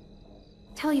minutes.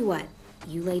 Tell you what,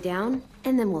 you lay down,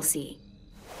 and then we'll see.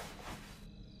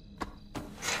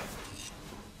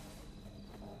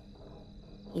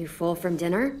 You full from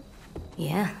dinner?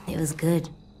 Yeah, it was good.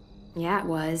 Yeah, it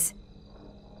was.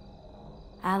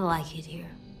 I like it here.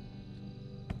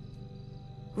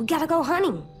 We gotta go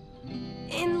hunting.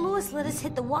 And Lewis let us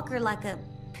hit the walker like a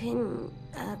pin...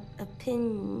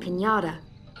 Piñata.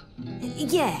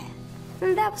 Yeah.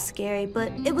 And that was scary, but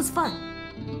it was fun.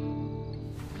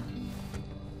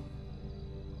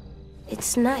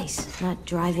 It's nice, not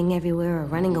driving everywhere or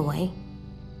running away.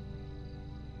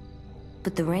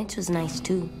 But the ranch was nice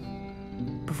too,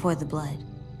 before the blood.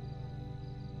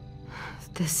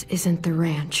 This isn't the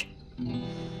ranch.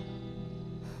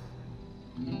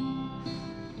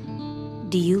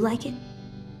 Do you like it?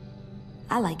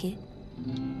 I like it,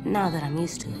 now that I'm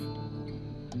used to it.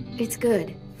 It's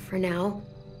good, for now.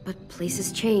 But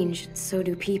places change, so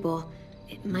do people.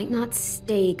 It might not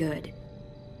stay good.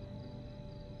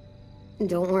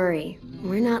 Don't worry,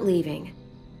 we're not leaving.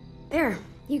 There,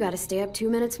 you gotta stay up 2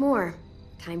 minutes more.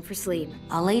 Time for sleep.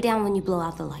 I'll lay down when you blow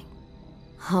out the light.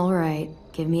 All right,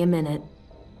 give me a minute.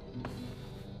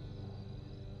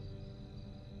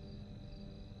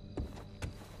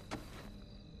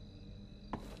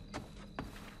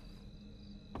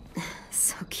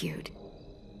 So cute.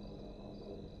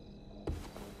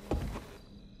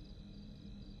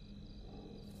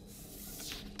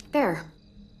 There.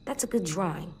 That's a good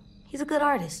drawing. He's a good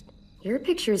artist. Your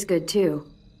picture's good too.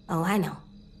 Oh, I know.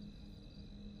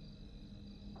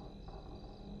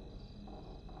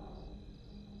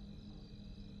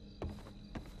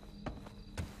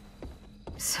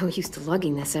 So used to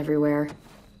lugging this everywhere,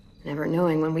 never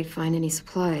knowing when we'd find any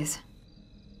supplies.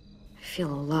 I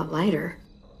feel a lot lighter.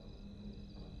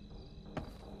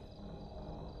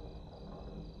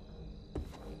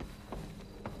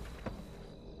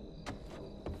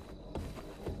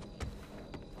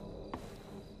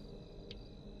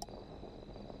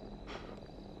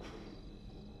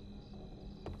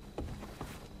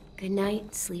 Good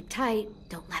night, sleep tight,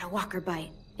 don't let a walker bite.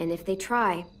 And if they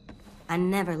try, I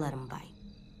never let him bite.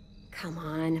 come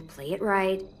on, play it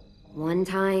right. One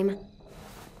time.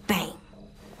 Bang!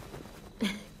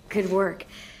 Good work,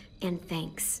 and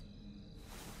thanks.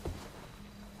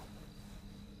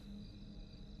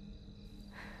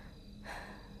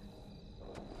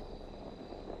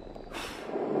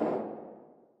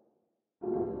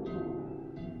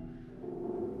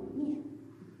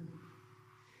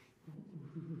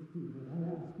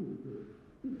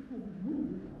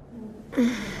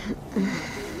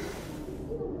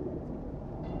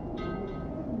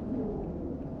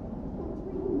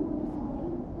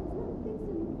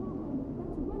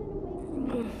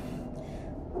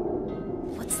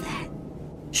 What's that?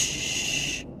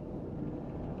 Shh.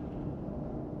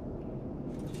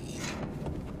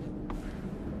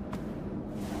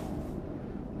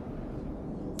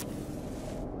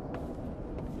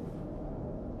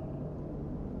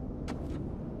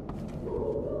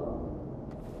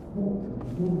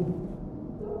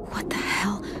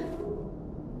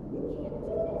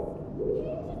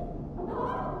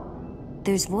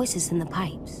 There's voices in the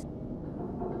pipes.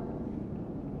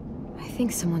 I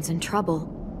think someone's in trouble.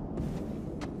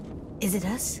 Is it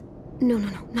us? No,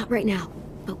 not right now.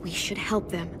 But we should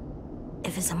help them.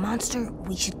 If it's a monster,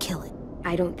 we should kill it.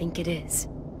 I don't think it is.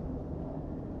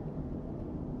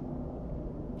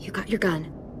 You got your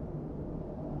gun?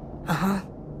 Uh-huh.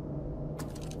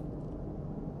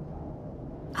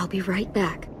 I'll be right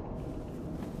back.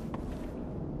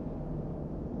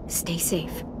 Stay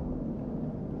safe.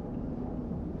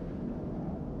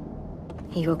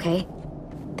 You okay?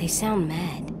 They sound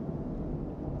mad.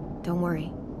 Don't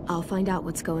worry. I'll find out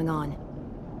what's going on.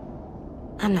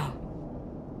 I know.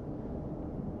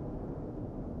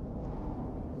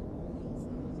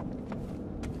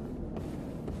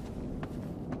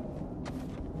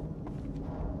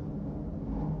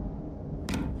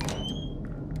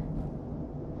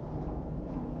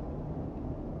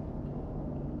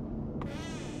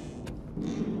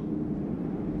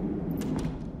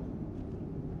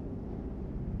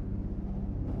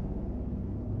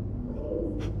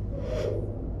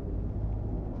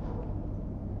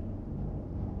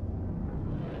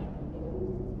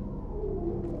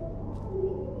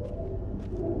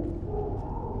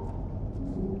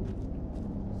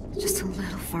 Just a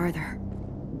little farther.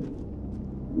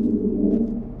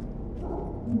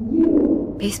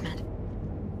 Basement.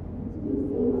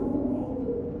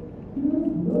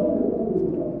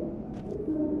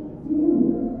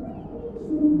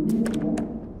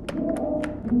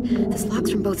 This lock's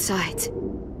from both sides.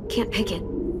 Can't pick it.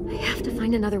 I have to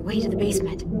find another way to the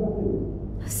basement.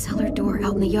 A cellar door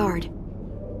out in the yard.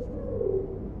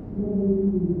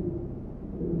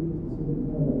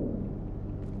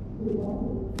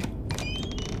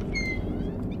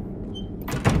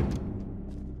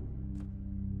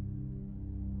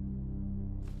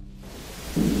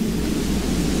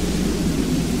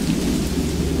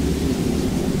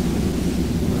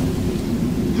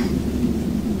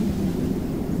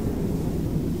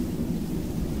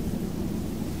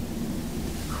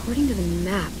 According to the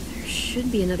map, there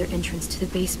should be another entrance to the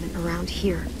basement around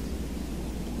here.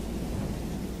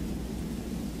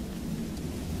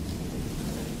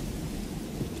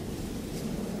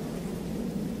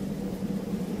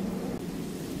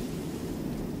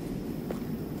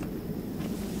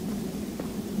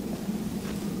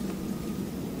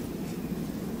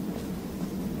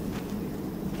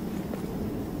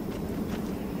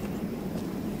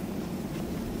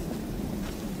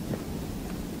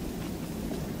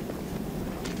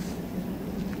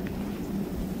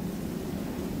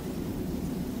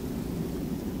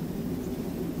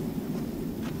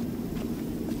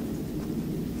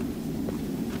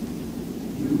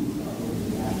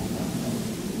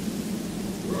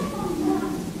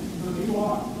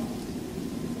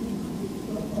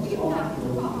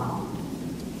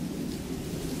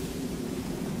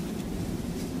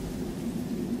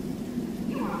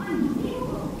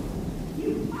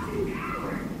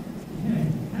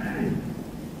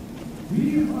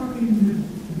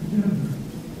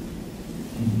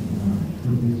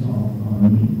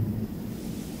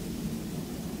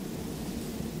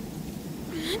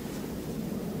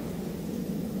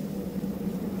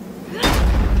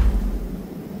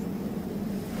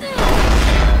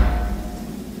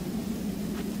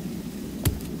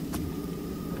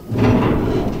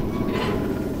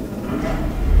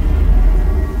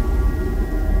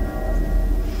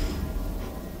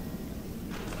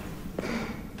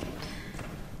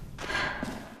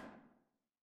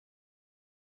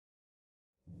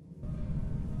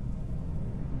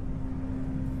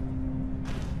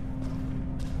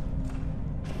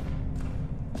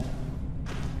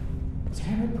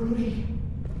 Damn it, Brody.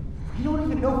 We don't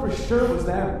even know for sure it was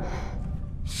them.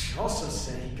 She also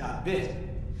said he got bit,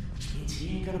 which means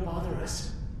he ain't gonna bother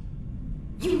us.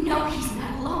 You know he's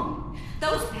not alone.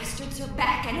 Those bastards are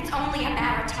back, and it's only a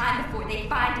matter of time before they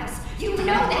find us. You know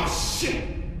that. Shit!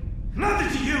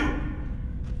 Nothing to you!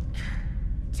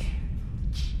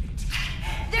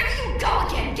 There you go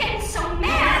again, getting so What do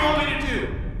mad. you want me to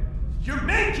do? You're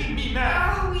making me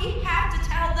mad! Oh, we have to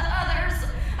tell the others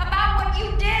about what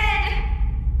you did.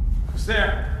 Who's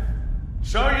there?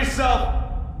 Show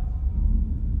yourself!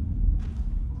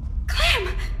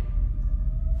 Clem!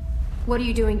 What are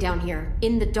you doing down here,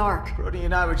 in the dark? Brody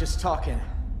and I were just talking.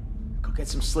 Go get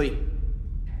some sleep.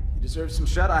 You deserve some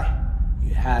shut-eye.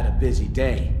 You had a busy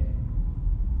day.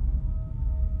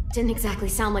 Didn't exactly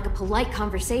sound like a polite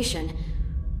conversation.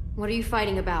 What are you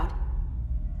fighting about?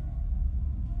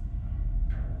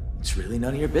 It's really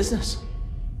none of your business.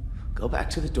 Go back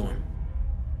to the dorm.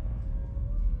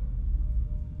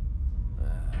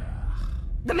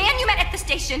 The man you met at the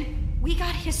station. We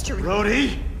got history.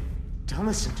 Brody! Don't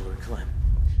listen to her, Clem.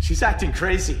 She's acting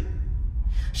crazy.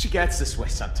 She gets this way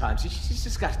sometimes. She's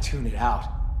just got to tune it out.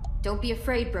 Don't be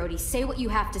afraid, Brody. Say what you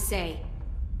have to say.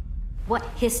 What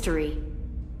history?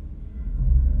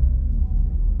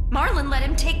 Marlon let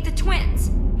him take the twins.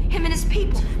 Him and his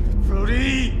people.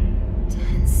 Brody!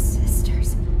 10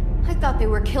 sisters. I thought they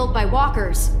were killed by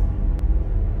walkers.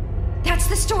 That's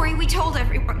the story we told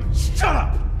everyone. Shut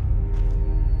up!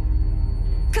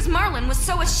 Because Marlon was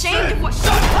so ashamed of what—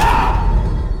 Shut up!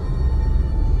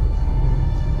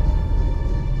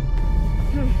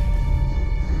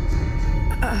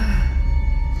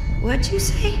 What'd you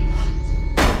say?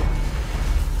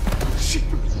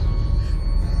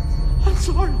 I'm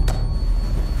sorry.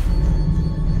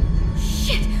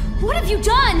 Shit! What have you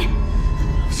done?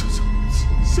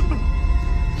 Sorry.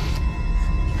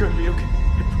 You're gonna be okay.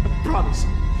 I promise.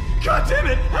 God damn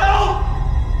it! Help!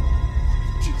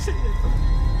 Did you say it?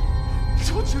 I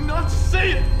told you not to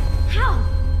say it! How?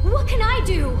 What can I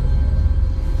do?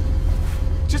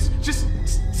 Just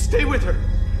stay with her.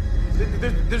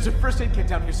 There's a first aid kit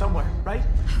down here somewhere, right?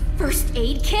 First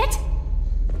aid kit?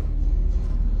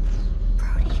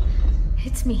 Brody,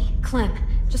 it's me, Clem.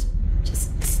 Just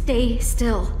stay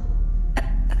still.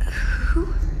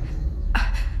 Who?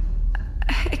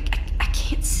 I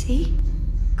can't see.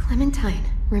 Clementine,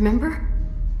 remember?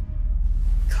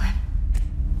 Clem,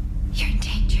 you're in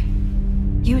danger.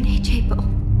 You and AJ both.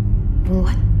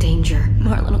 What danger?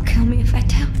 Marlon will kill me if I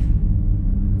tell.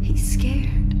 He's scared.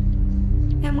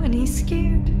 And when he's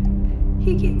scared,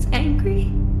 he gets angry.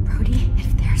 Brody,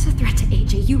 if there's a threat to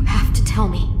AJ, you have to tell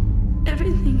me.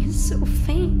 Everything is so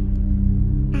faint.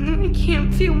 I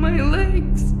can't feel my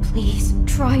legs. Please,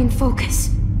 try and focus.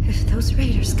 If those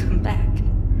raiders come back,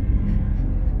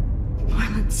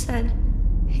 Marlon said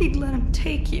he'd let him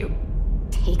take you.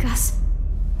 Take us?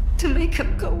 To make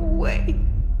him go away.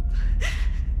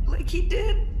 Like he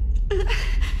did.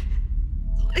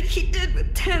 Like he did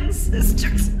with 10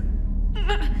 sisters.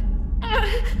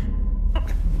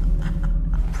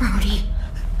 Brody.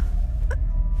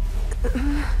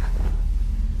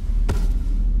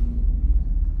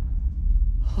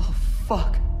 Oh,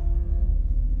 fuck.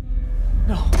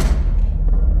 No.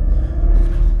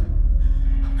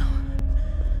 Oh, no.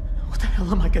 What the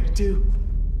hell am I gonna do?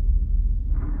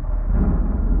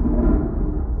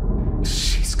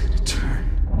 She's gonna turn.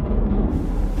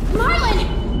 Marlon!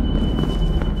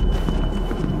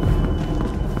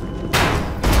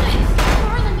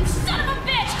 Marlon, you son of a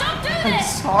bitch! Don't do I'm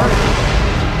this! sorry.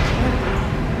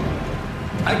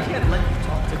 I can't let you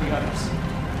talk to the others.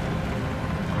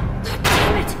 God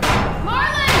damn it!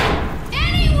 Marlon!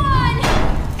 Anyone!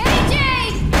 AJ!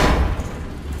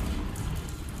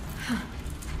 Huh.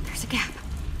 There's a gap.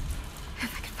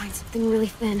 If I could find something really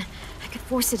thin, I could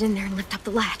force it in there and lift up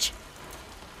the latch.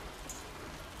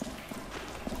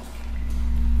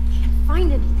 Can't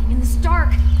find anything in this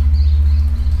dark.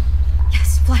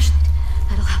 Yes, flashlight.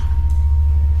 That'll help.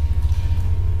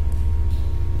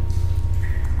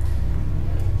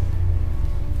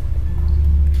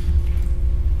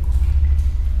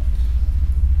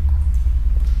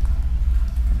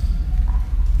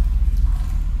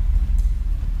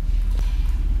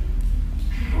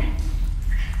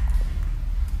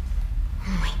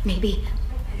 Wait, maybe.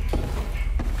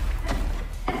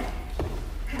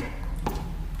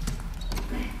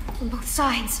 On both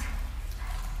sides.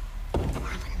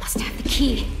 Marlon must have the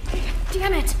key.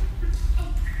 Damn it!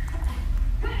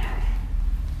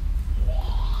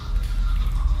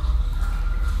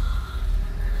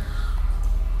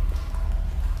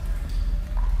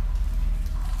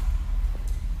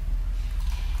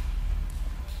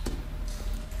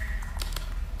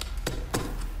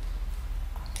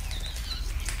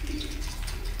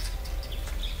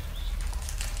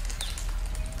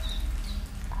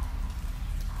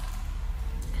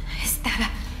 Is that a...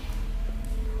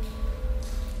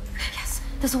 Yes,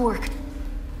 this'll work.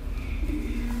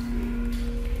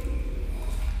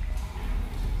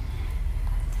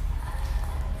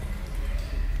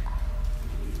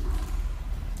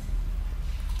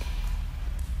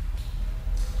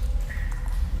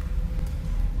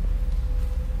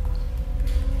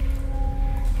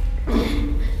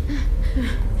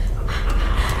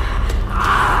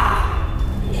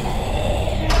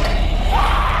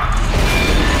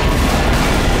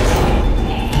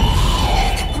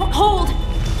 Hold!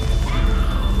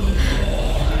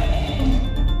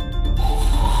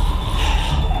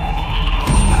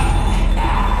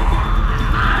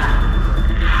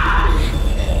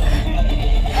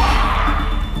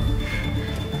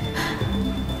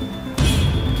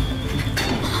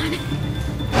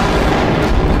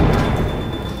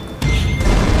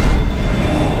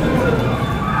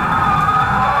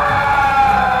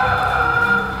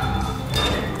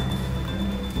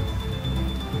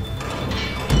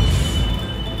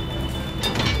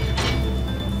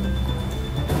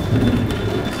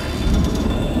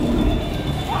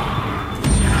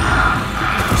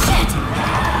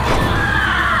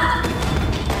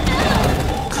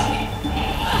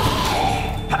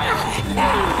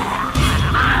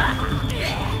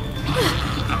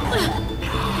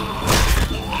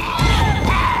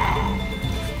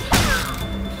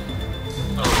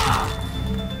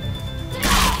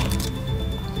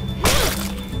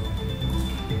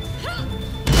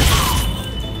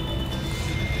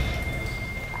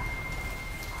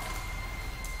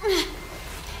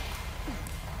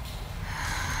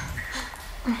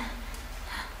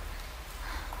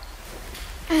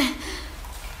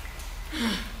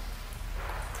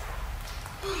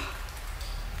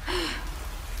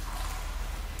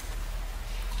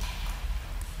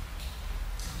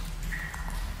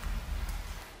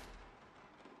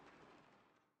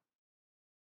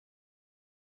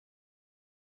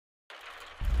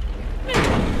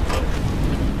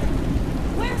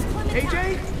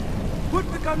 AJ, put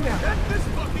the gun down. Get this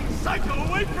fucking psycho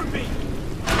away from me!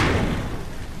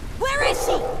 Where is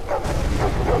she?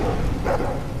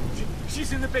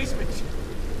 She's in the basement.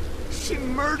 She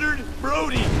murdered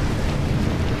Brody.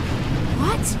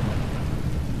 What?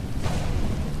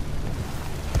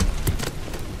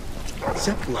 Is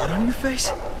that blood on your face?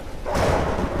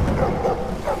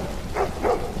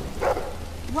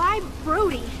 Why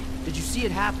Brody? Did you see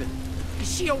it happen? Is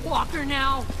she a walker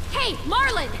now? Hey,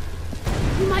 Marlon!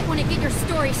 You might want to get your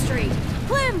story straight.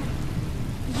 Clem!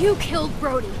 You killed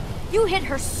Brody. You hit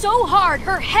her so hard,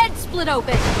 her head split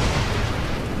open.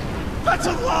 That's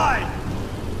a lie!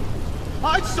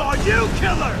 I saw you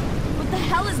kill her! What the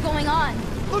hell is going on?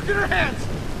 Look at her hands!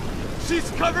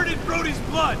 She's covered in Brody's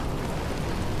blood!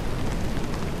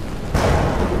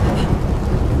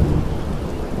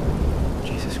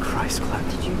 Jesus Christ, Clem.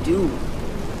 What did you do?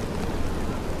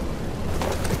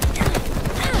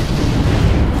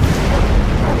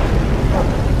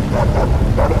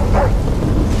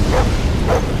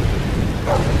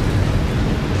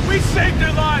 We saved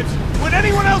their lives when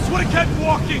anyone else would have kept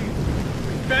walking!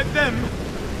 We fed them,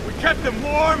 we kept them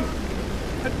warm,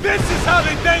 and this is how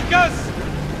they thank us!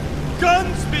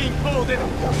 Guns being pulled and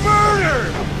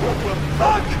murder! Well,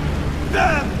 fuck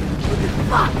them!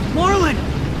 Fuck! Marlon!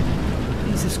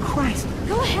 Jesus Christ.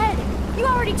 Go ahead. You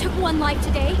already took one life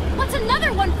today. What's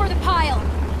another one for the pile?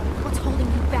 What's holding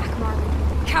you back, Marlon?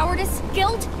 Cowardice,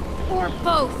 guilt, or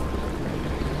both?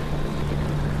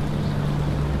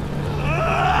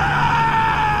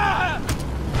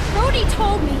 Brody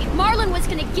told me Marlon was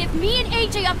gonna give me and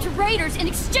AJ up to Raiders in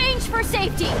exchange for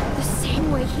safety. The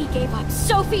same way he gave up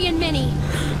Sophie and Minnie.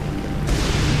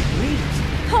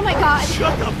 Oh my god.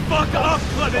 Shut the fuck up,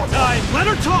 Clementine! Let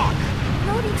her talk!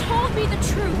 Brody told me the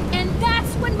truth, and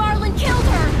that's when Marlon killed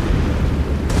her.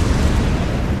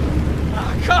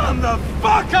 Come the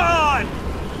fuck on!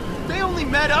 They only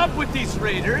met up with these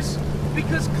raiders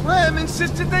because Clem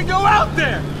insisted they go out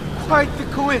there. Quite the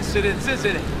coincidence,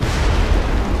 isn't it?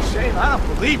 Shame I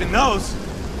don't believe in those.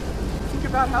 Think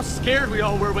about how scared we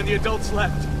all were when the adults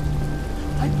left.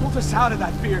 I pulled us out of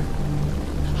that fear.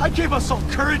 I gave us all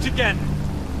courage again.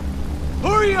 Who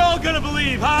are you all gonna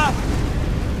believe, huh?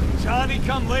 Johnny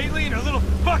come lately and her little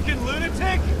fucking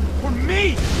lunatic? Or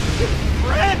me?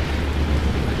 Fred?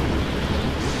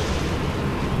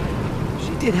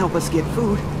 She did help us get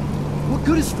food. What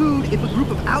good is food if a group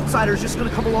of outsiders just gonna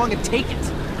come along and take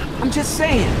it? I'm just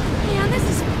saying. Man, this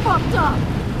is fucked up.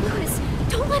 Lucas,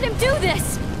 don't let him do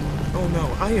this. Oh no,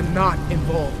 I am not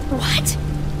involved. What?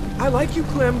 I like you,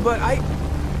 Clem, but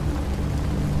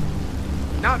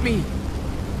not me.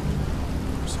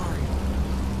 I'm sorry.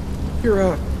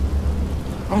 You're,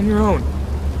 on your own.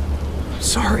 I'm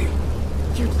sorry.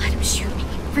 You let him shoot me?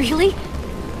 Really?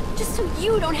 Just so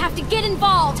you don't have to get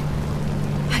involved.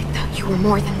 I thought you were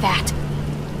more than that.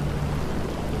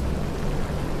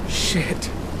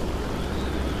 Shit.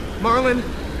 Marlon,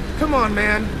 come on,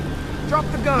 man. Drop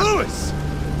the gun. Lewis!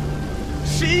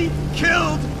 She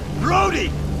killed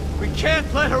Brody! We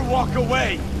can't let her walk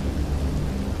away!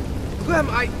 Clem,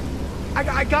 I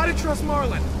gotta trust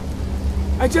Marlon.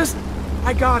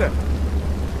 I gotta.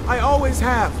 I always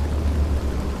have.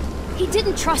 He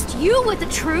didn't trust you with the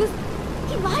truth.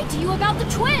 He lied to you about the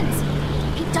twins.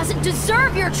 He doesn't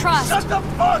deserve your trust. Shut the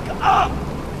fuck up!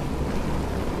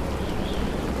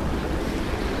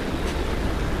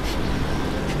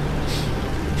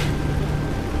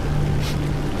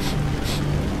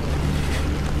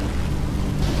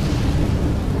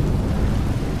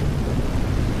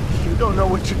 You don't know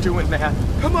what you're doing, man.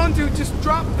 Come on, dude, just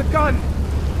drop the gun.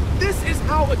 This is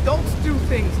how adults do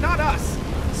things, not us.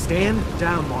 Stand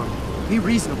down, Marlon. Be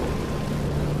reasonable.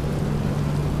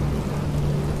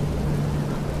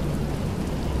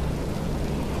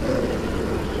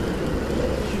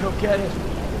 get it.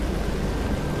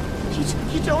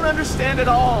 You don't understand at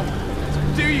all,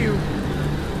 do you?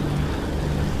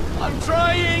 I'm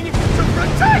trying to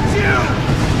protect you!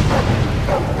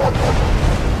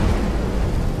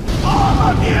 All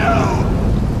of you!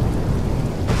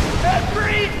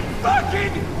 Every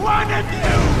fucking one of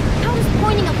you! How does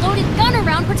pointing a loaded gun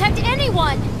around protect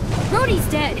anyone? Brody's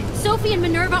dead. Sophie and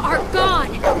Minerva are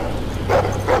gone. You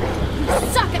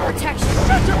suck at protection.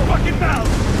 Shut your fucking mouth!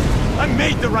 I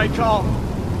made the right call.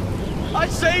 I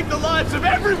saved the lives of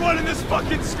everyone in this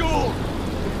fucking school.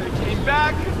 If they came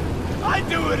back, I'd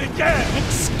do it again.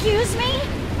 Excuse me?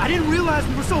 I didn't realize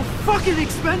we were so fucking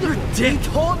expendable. You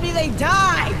told me they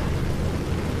died!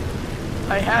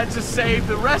 I had to save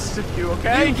the rest of you,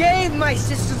 okay? You gave my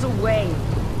sisters away.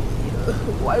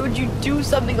 Why would you do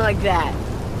something like that?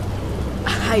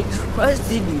 I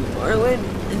trusted you, Marlon.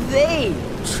 They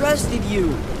trusted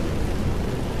you.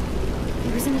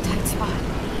 He was in a tight spot.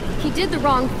 He did the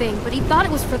wrong thing, but he thought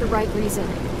it was for the right reason.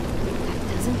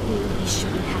 That doesn't mean he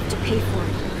shouldn't have to pay for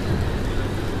it.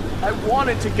 I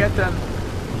wanted to get them.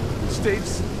 Stage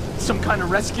some kind of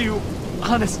rescue.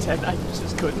 Honest, Ted, I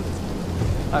just couldn't.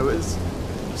 I was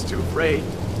too afraid.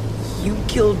 You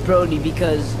killed Brody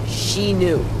because she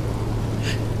knew.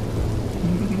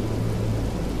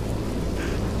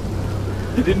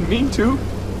 I didn't mean to.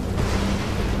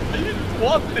 I didn't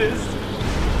want this.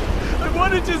 I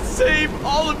wanted to save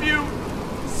all of you.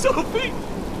 Sophie,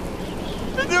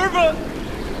 Minerva.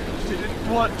 I didn't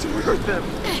want to hurt them.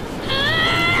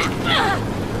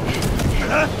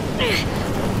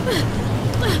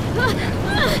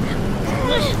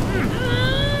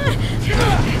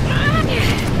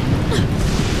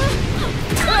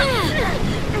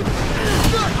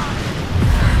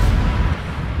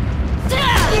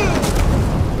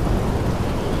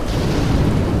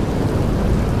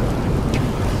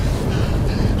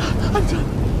 I'm done.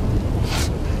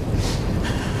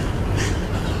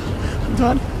 I'm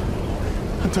done.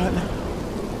 I'm done.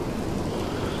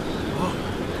 Whoa.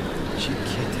 She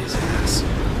kicked his ass.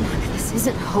 Look, this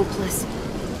isn't hopeless.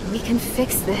 We can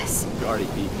fix this. You already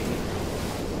beat me.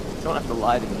 Don't have to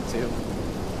lie to me, too.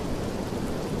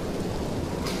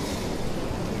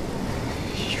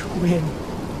 You win.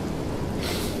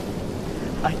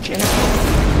 I can't.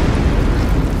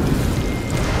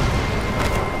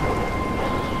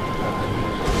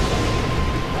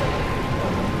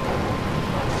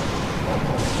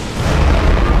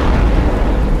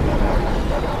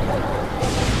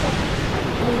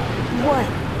 What?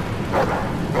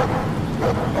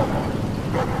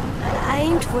 I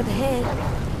aimed for the head.